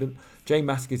university student, Jay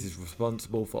Mascis is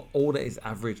responsible for all that is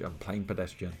average and plain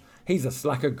pedestrian. He's a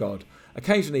slacker god.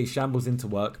 Occasionally he shambles into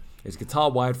work, his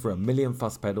guitar wired for a million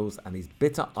fuzz pedals, and his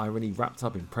bitter irony wrapped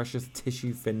up in precious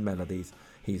tissue-thin melodies.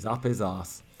 He's up his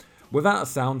arse. Without a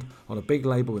Sound, on a big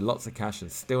label with lots of cash,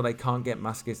 and still they can't get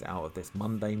Mascis out of this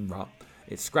mundane rut.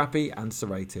 It's scrappy and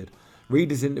serrated.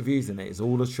 Read his interviews and it is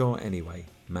all ashore anyway.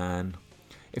 Man.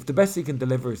 If the best he can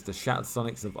deliver is the shattered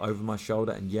sonics of Over My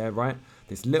Shoulder and Yeah Right,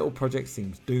 this little project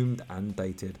seems doomed and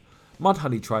dated.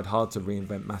 Mudhoney tried hard to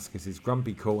reinvent Mascis's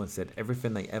grumpy call and said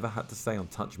everything they ever had to say on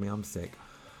Touch Me I'm Sick.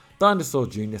 Dinosaur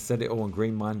Jr. said it all on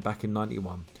Green Mind back in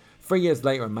 91. 3 years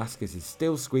later and Mascis is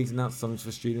still squeezing out songs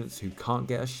for students who can't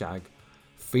get a shag.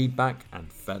 Feedback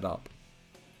and Fed Up.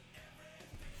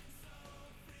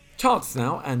 Charts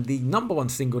now, and the number one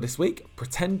single this week,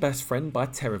 Pretend Best Friend by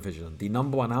Terrorvision. The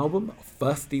number one album,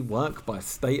 Thirsty Work by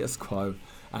Status Quo.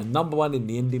 And number 1 in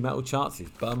the indie metal charts is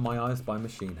Burn My Eyes by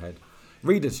Machine Head.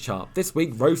 Readers chart. This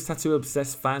week, Rose Tattoo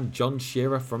obsessed fan John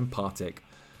Shearer from Partick.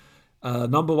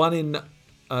 Number 1 in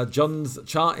John's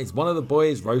chart is One of the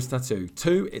Boys, Rose Tattoo.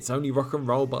 2, It's Only Rock and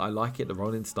Roll But I Like It, the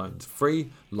Rolling Stones. 3,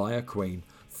 Liar Queen.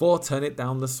 4, Turn It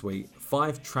Down, The Sweet.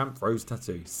 5, Tramp, Rose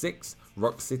Tattoo. 6,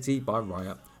 Rock City by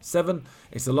Riot. 7,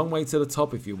 It's a Long Way to the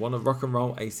Top If You Want to Rock and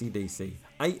Roll, AC/DC.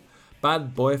 8,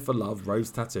 Bad Boy for Love, Rose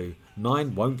Tattoo.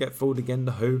 9, Won't Get Fooled Again,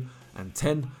 The Who. And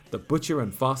 10, The Butcher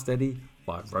and Fast Eddie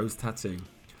by Rose Tattoo.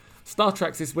 Star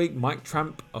Tracks this week, Mike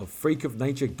Tramp of Freak of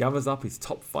Nature gathers up his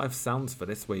top 5 sounds for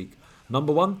this week.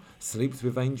 Number 1, Sleeps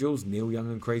with Angels, Neil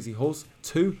Young and Crazy Horse.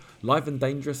 2, Live and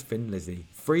Dangerous, Thin Lizzy.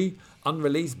 3,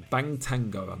 Unreleased, Bang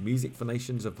Tango, a Music for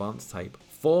Nations advanced tape.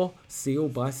 4, Seal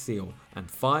by Seal.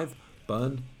 And 5,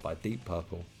 Burn by Deep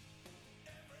Purple.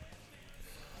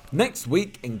 Next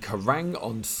week in Kerrang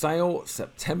on sale,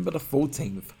 September the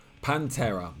 14th.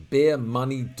 Pantera, Beer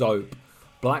Money Dope.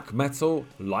 Black Metal,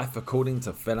 Life According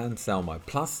to Phil Anselmo.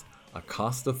 Plus a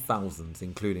cast of thousands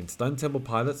including Stone Temple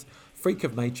Pilots, Freak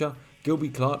of Nature, Gilby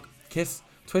Clarke, Kiss,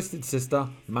 Twisted Sister,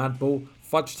 Madball,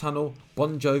 Fudge Tunnel,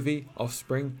 Bon Jovi,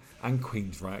 Offspring and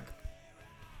Queensrÿche.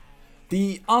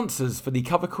 The answers for the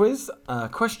cover quiz.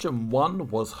 Question 1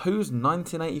 was whose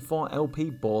 1984 LP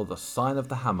bore the sign of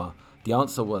the hammer? The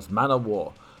answer was Man of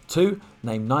War. 2,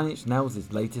 name Nine Inch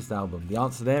Nails' latest album. The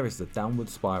answer there is The Downward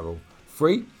Spiral.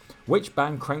 3, which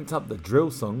band cranked up the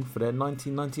drill song for their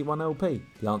 1991 LP?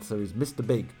 The answer is Mr.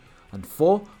 Big. And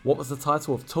 4, what was the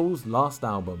title of Tool's last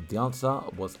album? The answer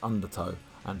was Undertow.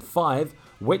 And 5,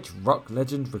 which rock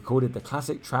legend recorded the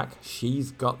classic track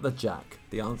She's Got the Jack?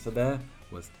 The answer there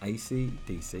was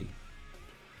AC/DC.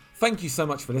 Thank you so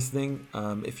much for listening.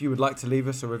 If you would like to leave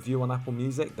us a review on Apple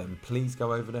Music, then please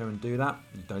go over there and do that.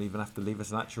 You don't even have to leave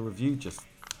us an actual review, just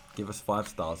give us 5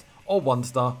 stars, or 1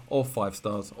 star, or 5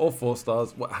 stars, or 4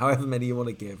 stars, however many you want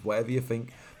to give, whatever you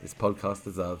think this podcast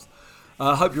deserves.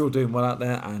 I hope you're all doing well out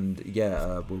there, and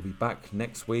we'll be back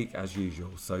next week as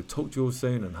usual. So talk to you all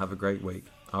soon and have a great week.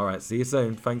 Alright, see you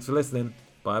soon. Thanks for listening.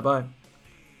 Bye bye.